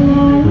for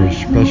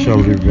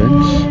special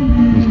events.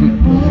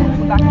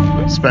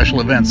 Special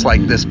events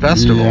like this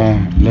festival.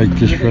 Yeah, like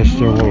this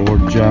festival or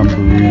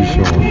jamborees,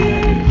 or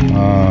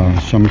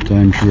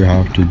sometimes we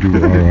have to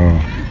do our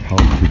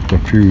help with the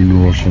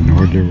funerals and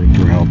whatever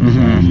to help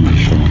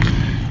families. So,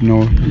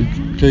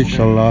 it takes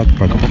a lot,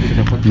 but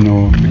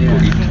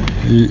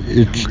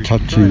it's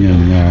touching,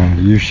 and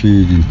you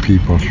see it in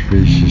people's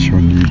faces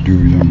when you do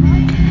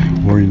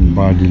them, or in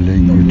body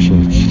language.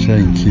 It's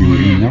thank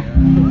you,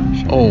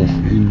 So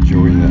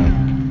enjoy that.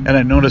 And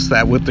I noticed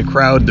that with the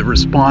crowd, the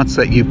response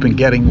that you've been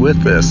getting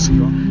with this.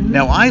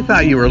 Now, I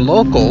thought you were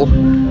local,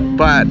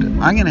 but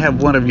I'm going to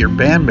have one of your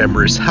band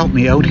members help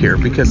me out here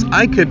because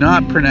I could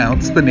not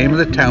pronounce the name of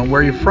the town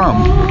where you're from.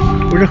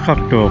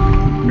 Udakaktok,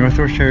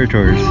 Northwest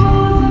Territories.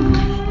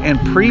 And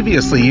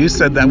previously you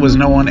said that was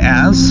known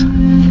as?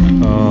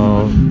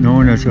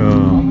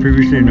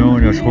 Previously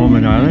known as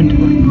Holman Island.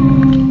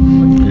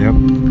 Yep.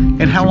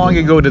 And how long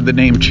ago did the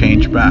name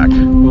change back?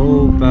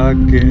 Oh, back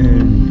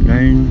in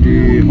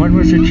 90... When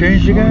was it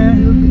changed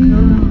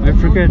again? I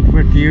forget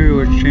what year it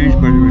was changed,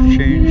 but it was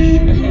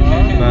changed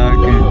back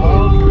in...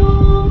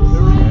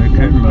 I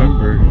can't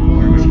remember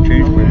when it was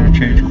changed, but it was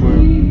changed quite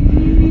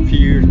a few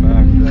years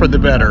back. For the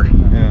better.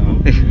 Yeah.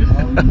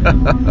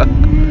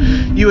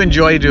 You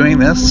enjoy doing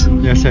this?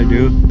 Yes, I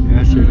do.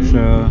 Yes,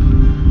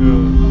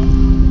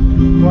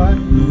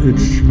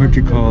 it's what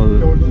you call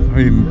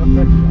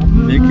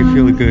make you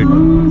feel good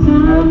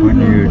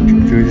when you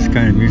do this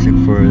kind of music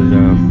for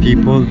the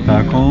people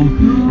back home.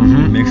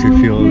 It makes you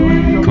feel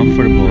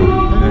comfortable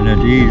and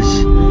at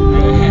ease.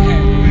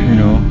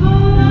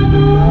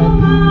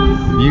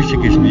 Music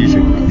is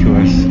music to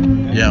us.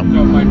 Yeah.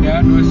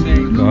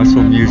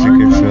 Gospel music,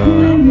 it's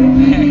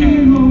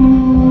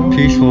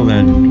peaceful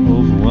and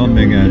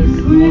overwhelming, and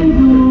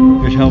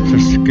it helps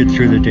us get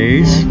through the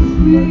days.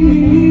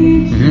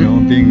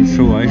 Being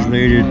so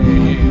isolated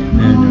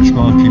in a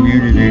small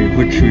community,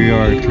 which we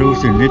are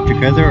closely knit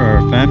together.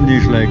 Our family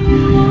is like,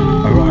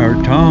 our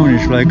town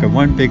is like a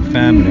one big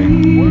family,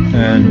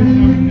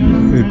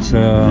 and it's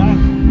a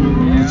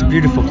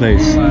beautiful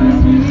place.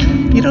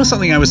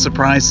 Something I was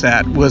surprised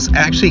at was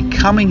actually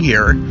coming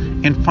here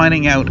and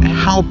finding out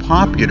how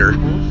popular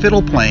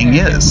fiddle playing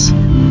is.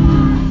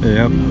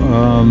 Yep.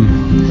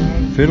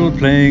 Fiddle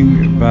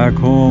playing back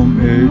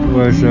home, it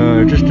was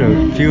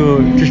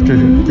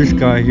this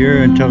guy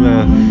here until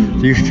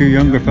these two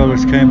younger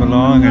fellows came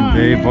along, and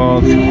they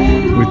evolved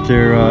with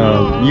their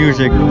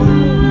music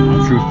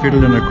through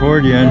fiddle and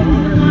accordion,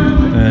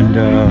 and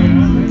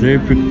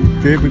they've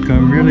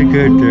become really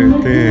good.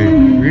 They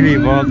really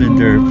evolved in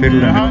their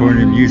fiddle and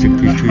accordion music,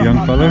 these two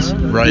young fellows.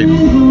 Right.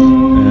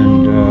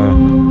 And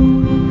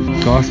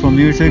gospel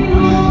music,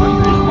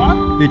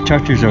 it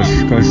touches us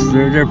because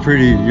they're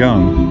pretty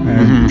young,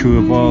 and to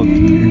evolve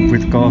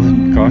with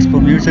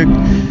gospel music,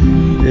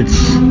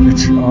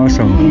 it's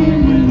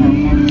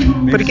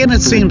awesome. But again,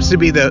 it seems to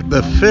be that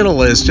the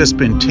fiddle has just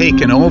been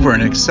taken over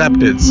and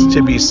accepted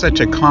to be such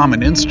a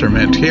common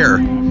instrument here.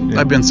 Yeah.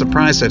 I've been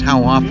surprised at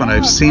how often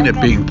I've seen it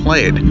being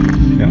played.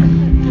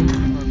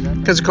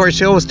 Because of course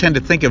you always tend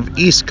to think of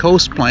East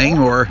Coast playing,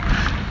 or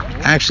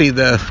actually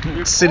the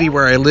city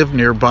where I live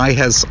nearby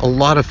has a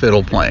lot of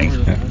fiddle playing.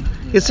 Yeah.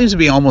 It seems to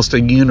be almost a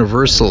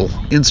universal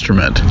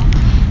instrument.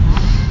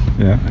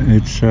 Yeah,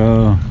 it's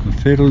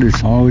fiddle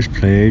is always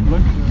played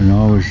and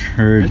always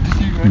heard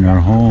in our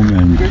home,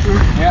 and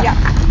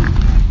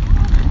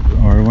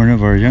or one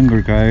of our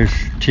younger guys,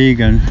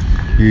 Tegan,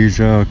 he's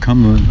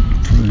come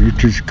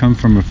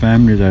from a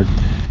family that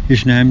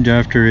he's named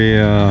after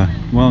a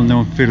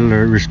well-known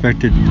fiddler,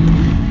 respected,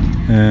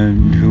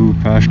 and who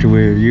passed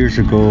away years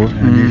ago,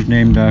 and he's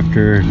named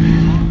after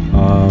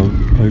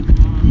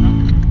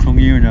Kung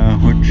Yuna,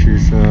 which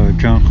is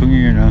John Kung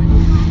Yuna,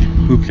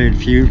 who played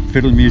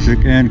fiddle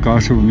music and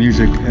gospel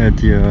music at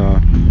the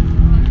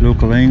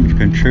local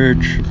Anglican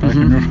church back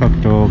in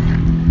Udakaktok.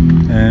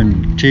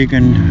 And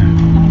Tegan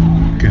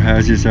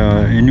has his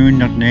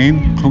Inuit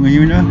name, Kung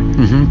Yuna.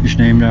 It's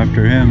named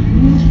after him.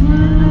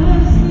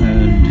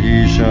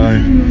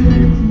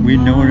 And we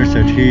noticed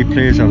that he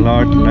plays a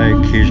lot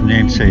like his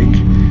namesake,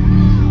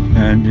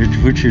 and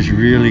which is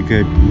really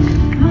good.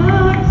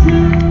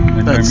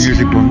 And our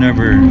music will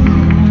never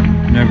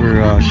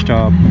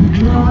stop,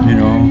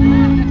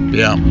 and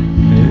yeah,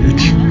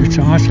 it's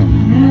awesome.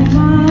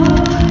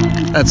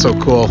 That's so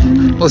cool.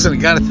 Listen, I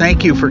gotta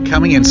thank you for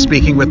coming and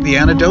speaking with The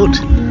Antidote,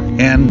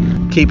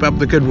 and keep up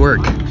the good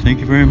work. Thank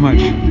you very much.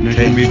 Nice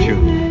to meet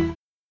you.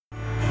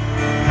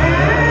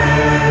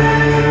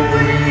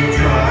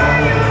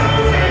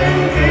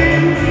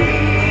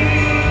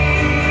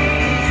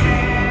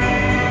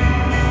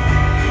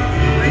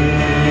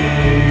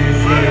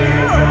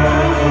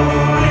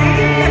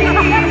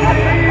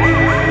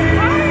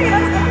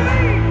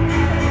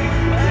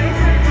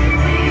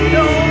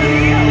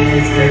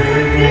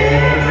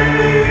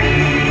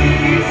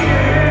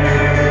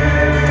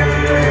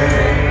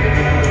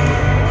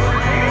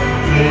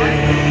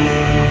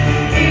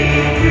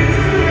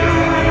 You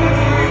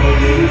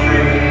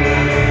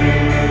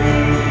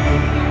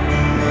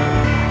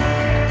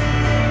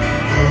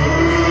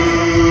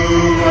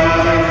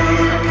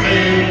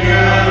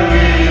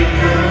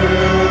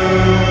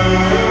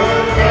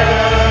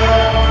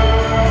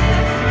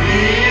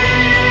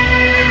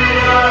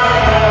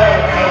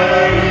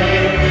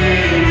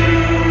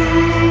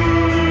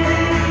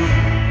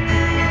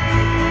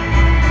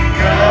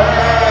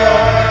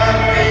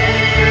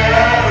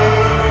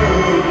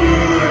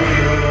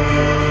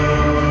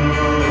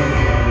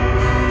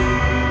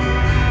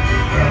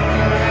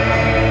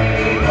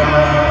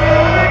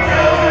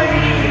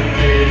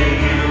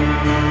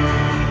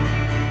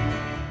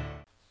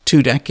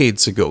 2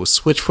 decades ago,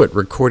 Switchfoot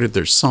recorded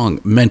their song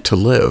Meant to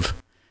Live.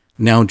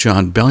 Now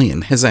John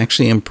Bellion has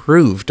actually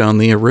improved on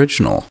the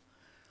original.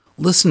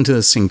 Listen to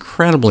this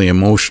incredibly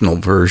emotional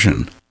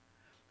version.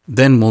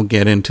 Then we'll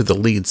get into the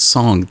lead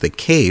song, The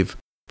Cave,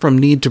 from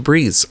Need to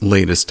Breathe's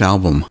latest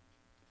album.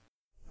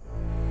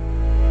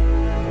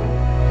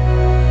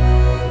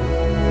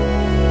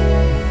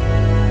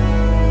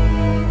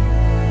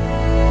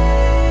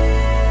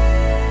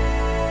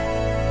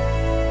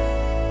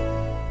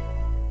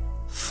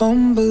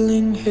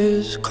 Fumbling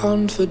his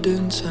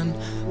confidence and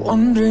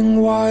wondering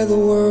why the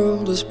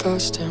world has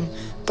passed him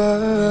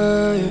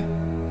by.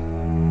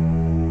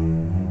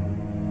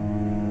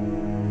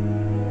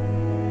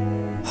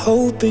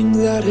 Hoping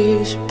that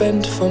he's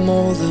bent for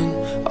more than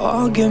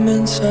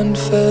arguments and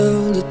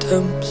failed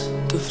attempts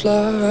to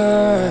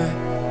fly.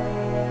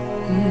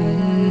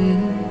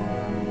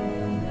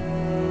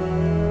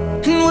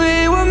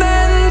 We were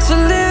meant to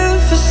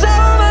live for so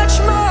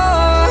much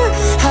more.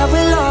 Have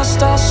we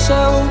lost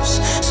ourselves?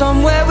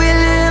 Somewhere we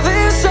live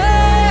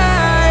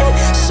inside.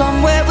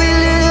 Somewhere we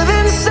live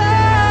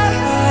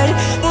inside.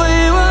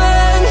 We were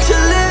meant to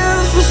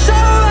live for so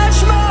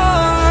much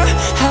more.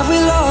 Have we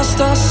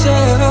lost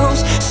ourselves?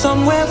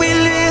 Somewhere we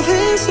live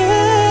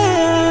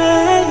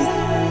inside.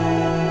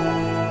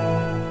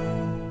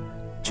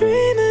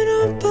 Dreaming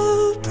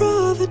about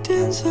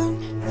Providence and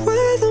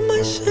whether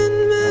my sin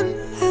men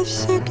have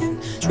second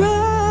tries.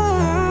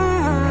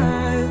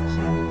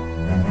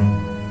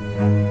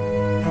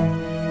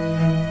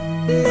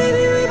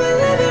 Maybe we've been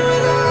living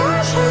with our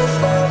hearts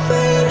half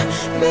open.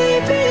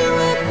 Maybe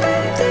we're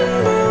bent and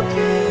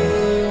broken.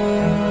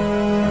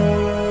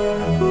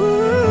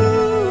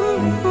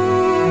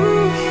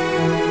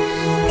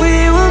 We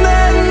were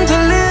meant to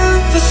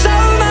live for so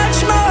much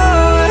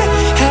more.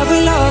 Have we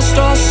lost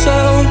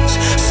ourselves?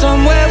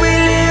 Somewhere we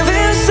live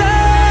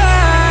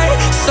inside.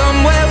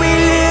 Somewhere we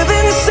live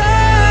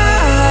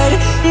inside.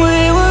 We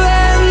were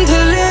meant to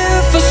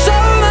live for so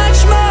much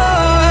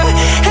more.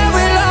 Have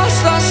we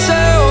lost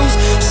ourselves?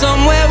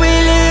 Somewhere we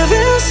live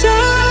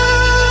inside.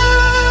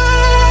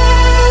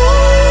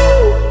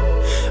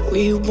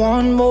 We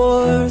want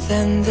more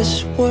than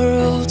this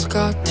world's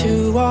got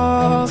to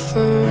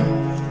offer.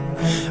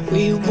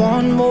 We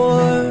want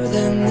more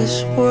than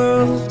this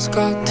world's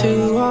got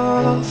to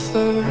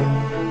offer.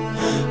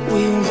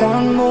 We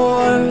want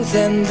more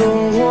than the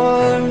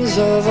wars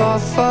of our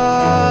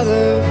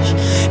fathers.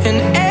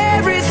 And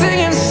everything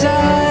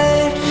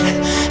inside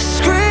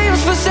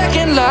screams for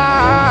second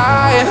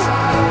life.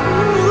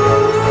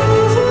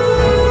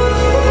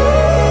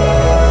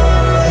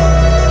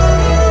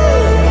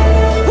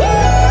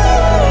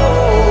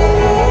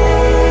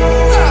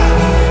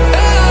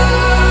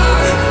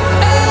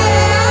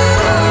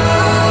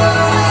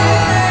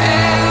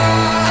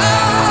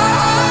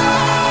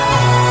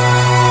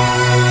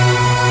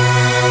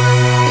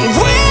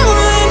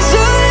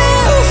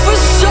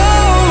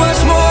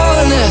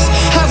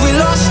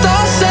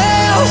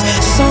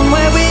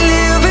 Somewhere we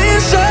live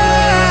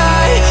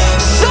inside.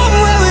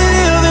 Somewhere we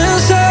live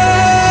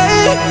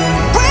inside.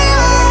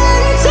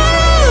 We're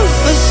entitled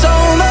for so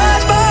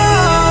much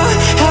more.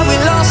 Have we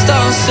lost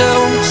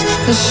ourselves?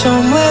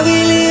 Somewhere we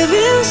live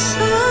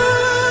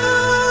inside.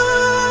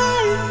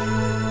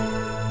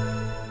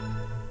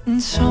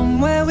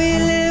 Somewhere we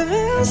live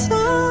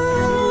inside.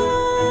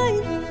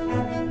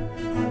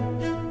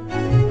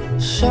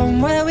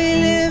 Somewhere we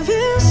live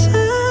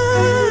inside.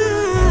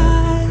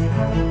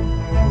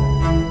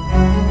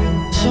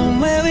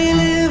 Somewhere we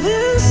live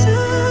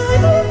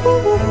inside.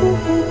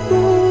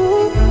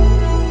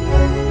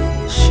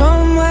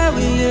 Somewhere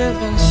we live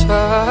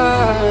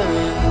inside.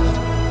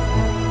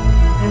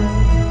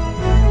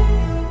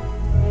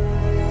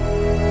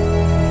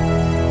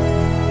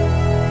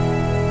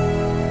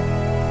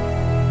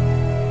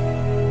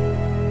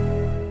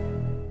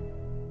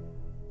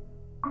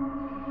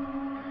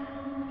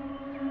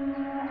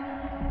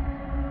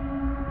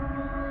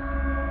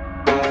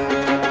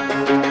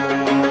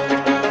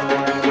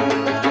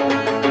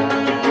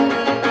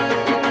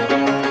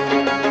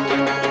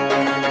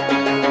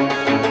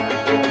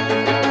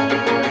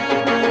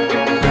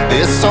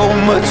 There's so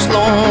much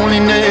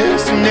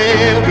loneliness in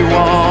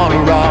everyone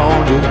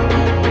around you.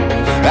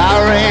 I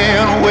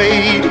ran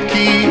away to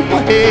keep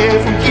my head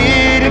from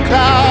getting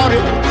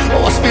clouded.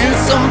 Oh, I spent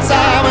some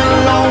time in a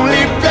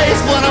lonely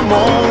place, but I'm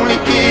only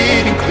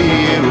getting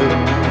clearer.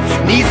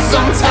 Need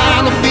some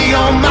time to be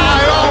on my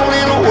own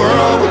in a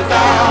world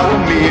without a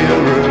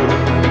mirror.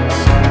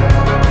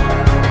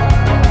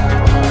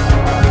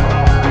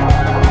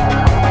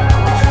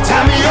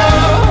 Tie me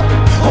up,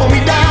 hold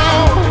me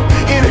down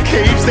in a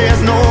cage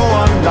there's no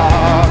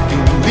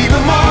unlocking. Leave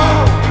them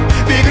all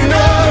big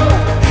enough,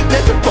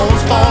 let the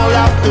bones fall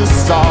out the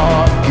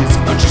sockets.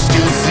 But you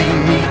still see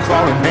me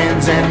crawling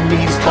hands and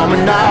knees,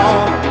 coming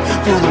out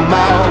through the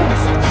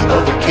mouth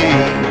of a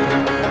cave.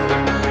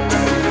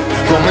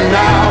 Coming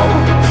out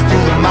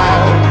through the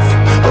mouth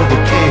of a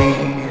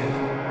cave.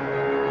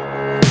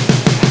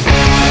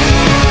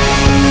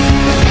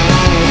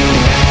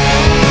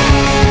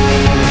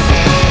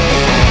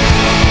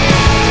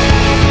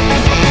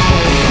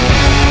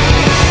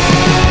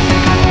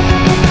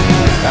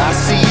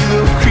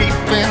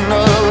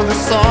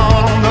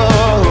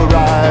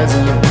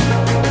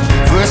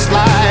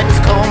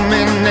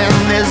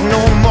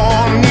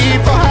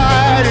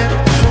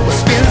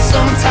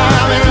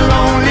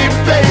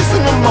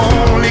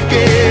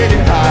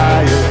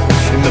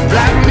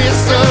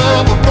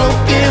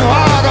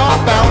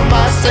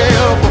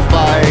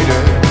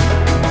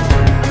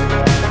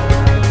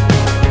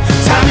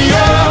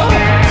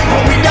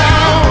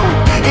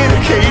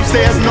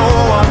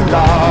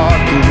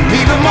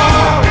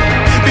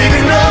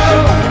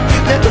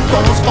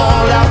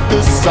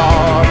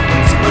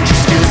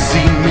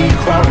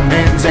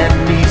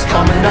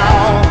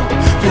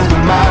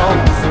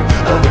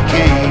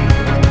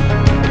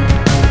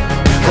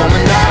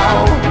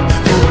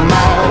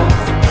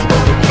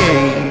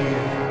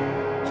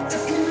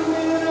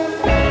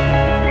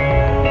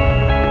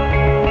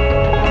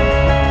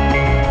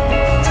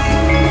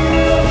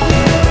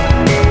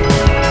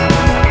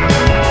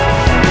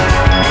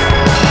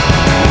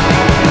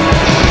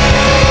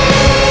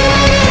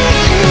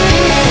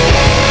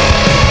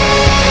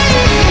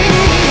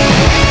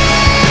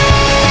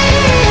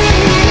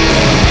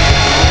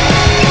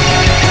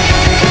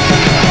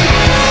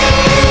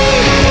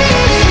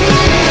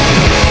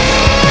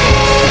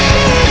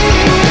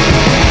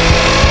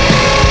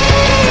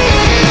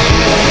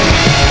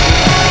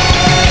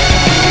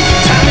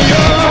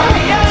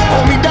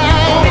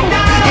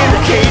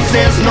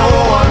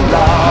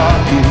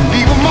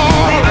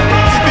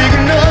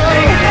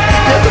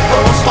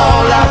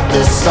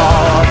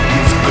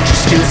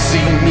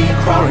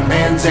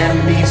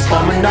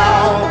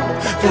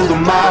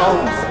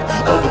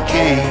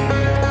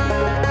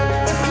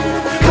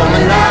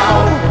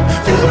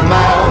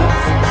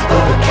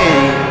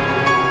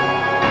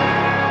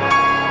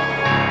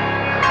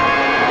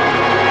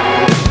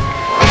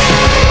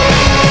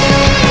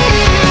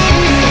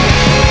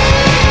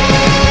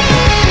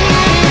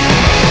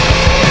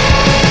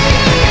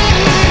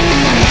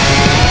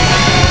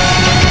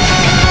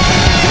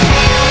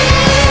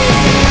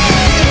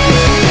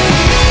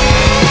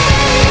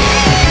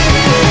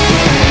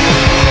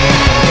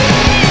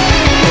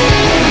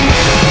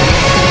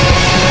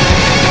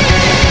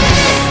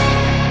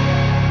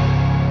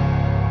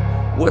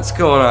 What's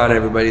going on,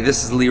 everybody?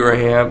 This is Leroy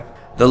Ham,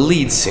 the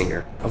lead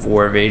singer of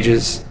War of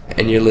Ages,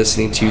 and you're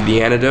listening to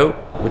The Antidote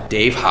with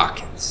Dave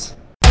Hawkins.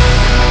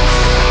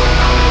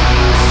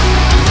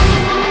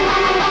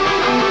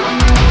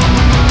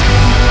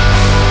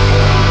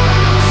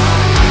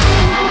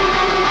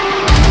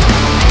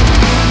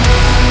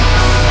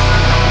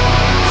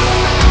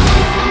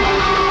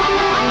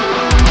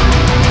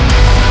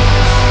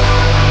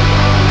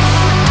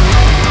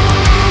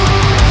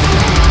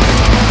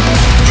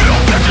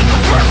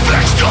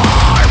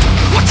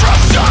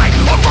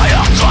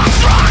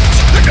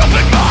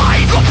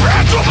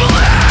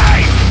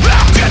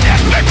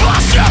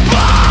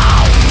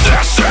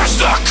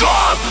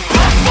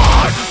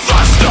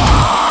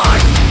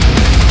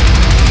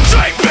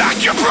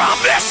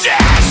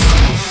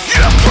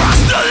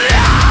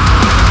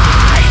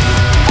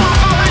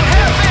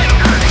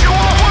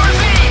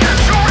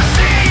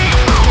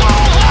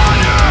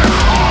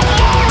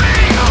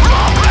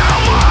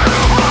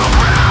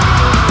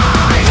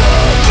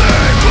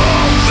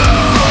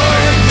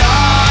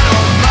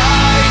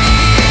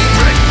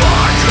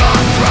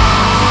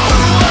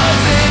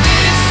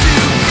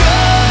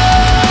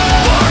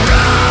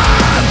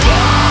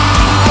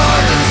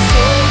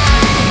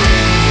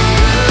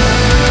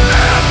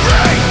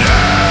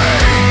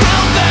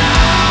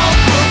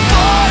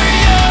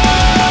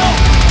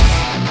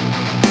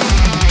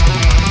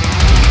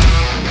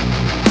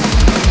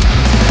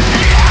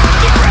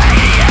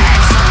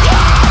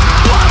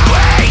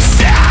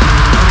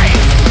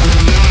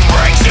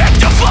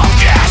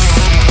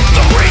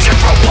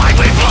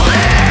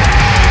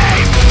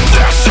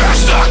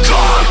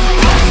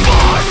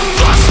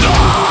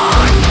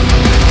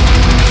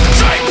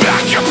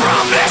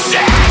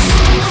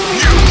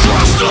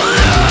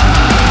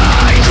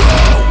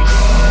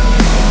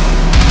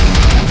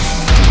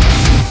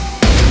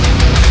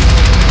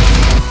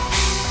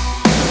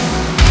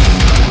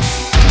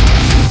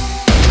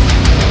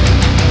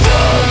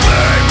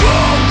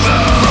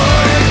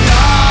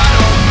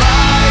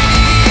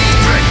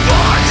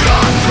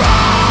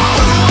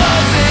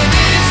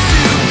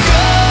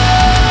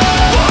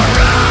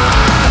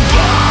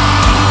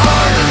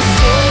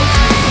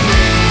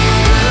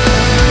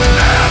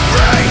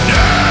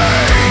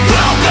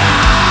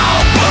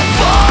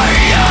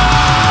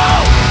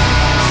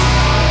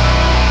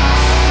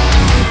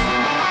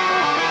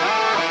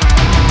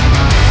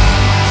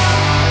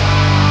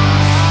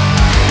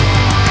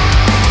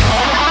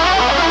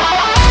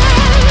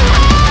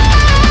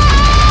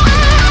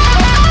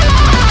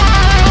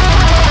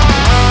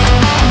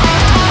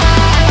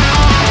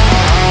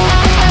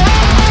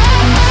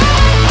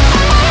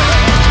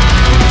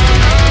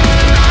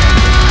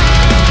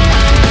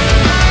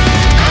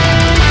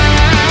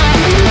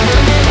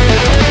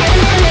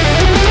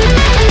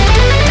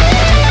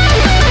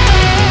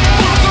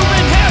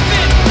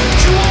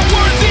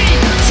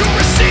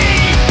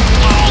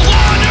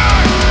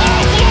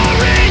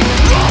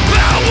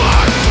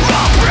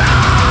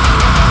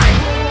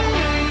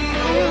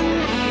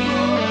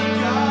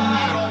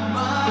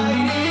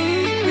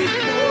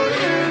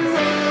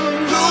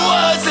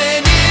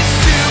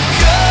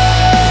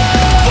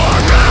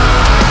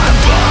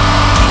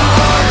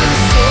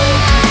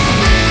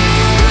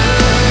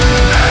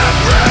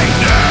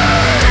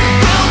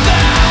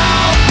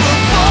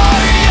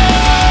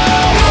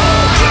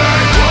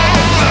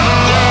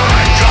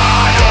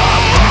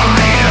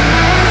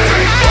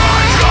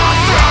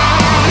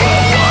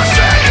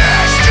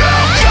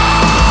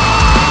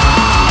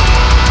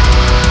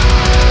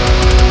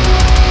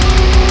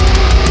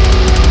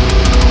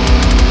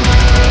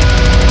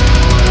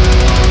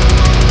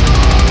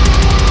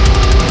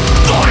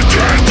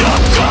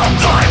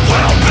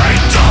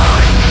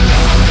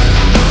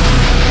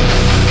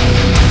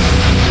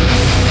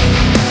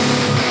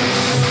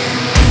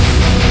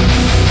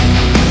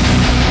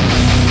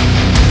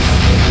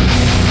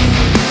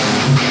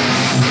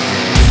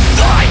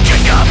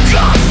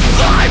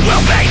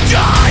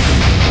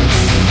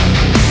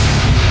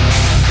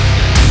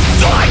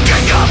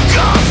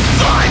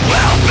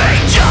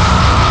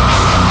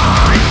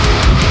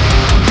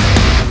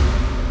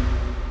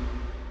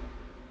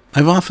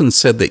 I've often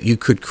said that you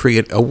could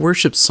create a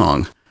worship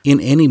song in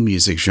any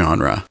music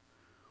genre.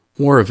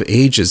 War of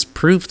Ages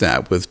proved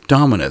that with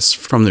Dominus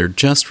from their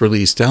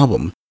just-released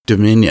album,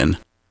 Dominion.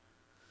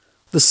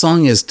 The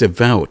song is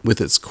devout with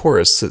its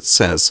chorus that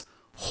says,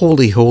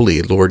 "Holy,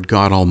 holy, Lord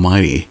God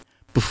Almighty,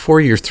 before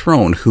your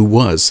throne who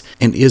was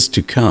and is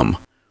to come,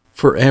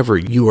 forever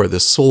you are the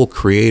sole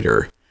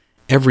creator,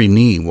 every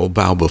knee will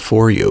bow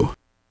before you."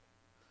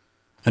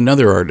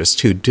 Another artist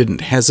who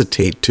didn't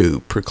hesitate to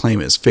proclaim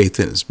his faith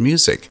in his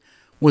music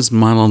was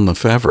Manon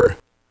Lefebvre.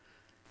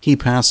 He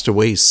passed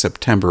away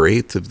September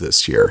 8th of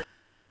this year,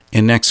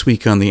 and next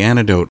week on The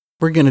Antidote,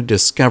 we're going to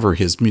discover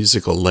his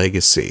musical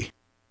legacy.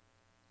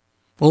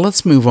 Well,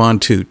 let's move on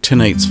to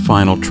tonight's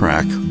final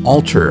track,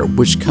 Altar,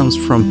 which comes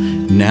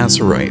from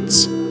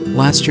Nazarites,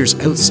 last year's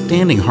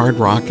outstanding hard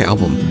rock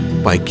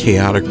album by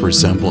Chaotic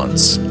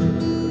Resemblance.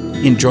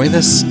 Enjoy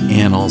this,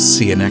 and I'll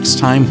see you next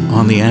time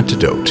on The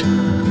Antidote.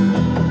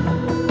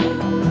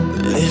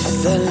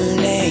 lift the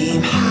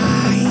name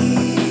high,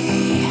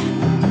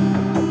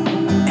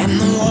 and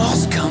the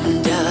walls come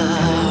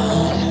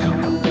down.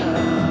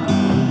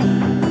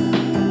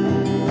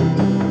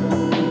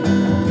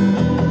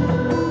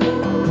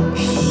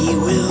 He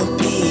will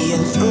be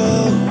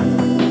enthroned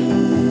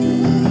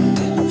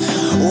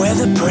where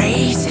the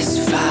praise is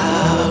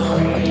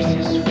found.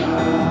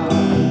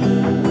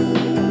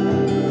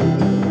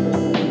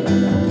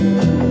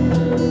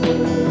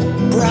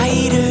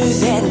 Brighter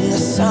than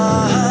the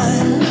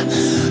sun,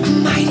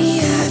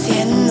 mightier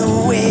than the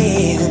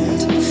wind,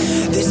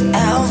 this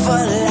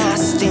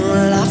everlasting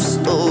love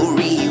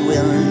story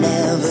will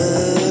never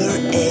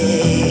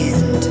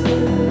end.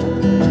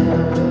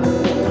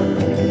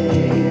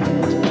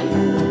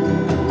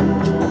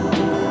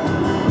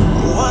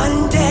 One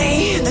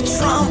day the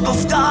trump of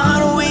God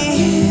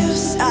will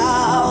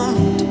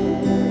sound.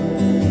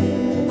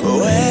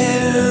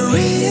 Where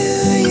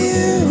will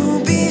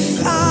you be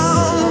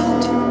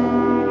found?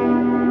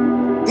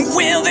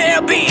 Will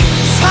there be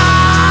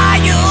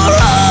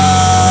fire?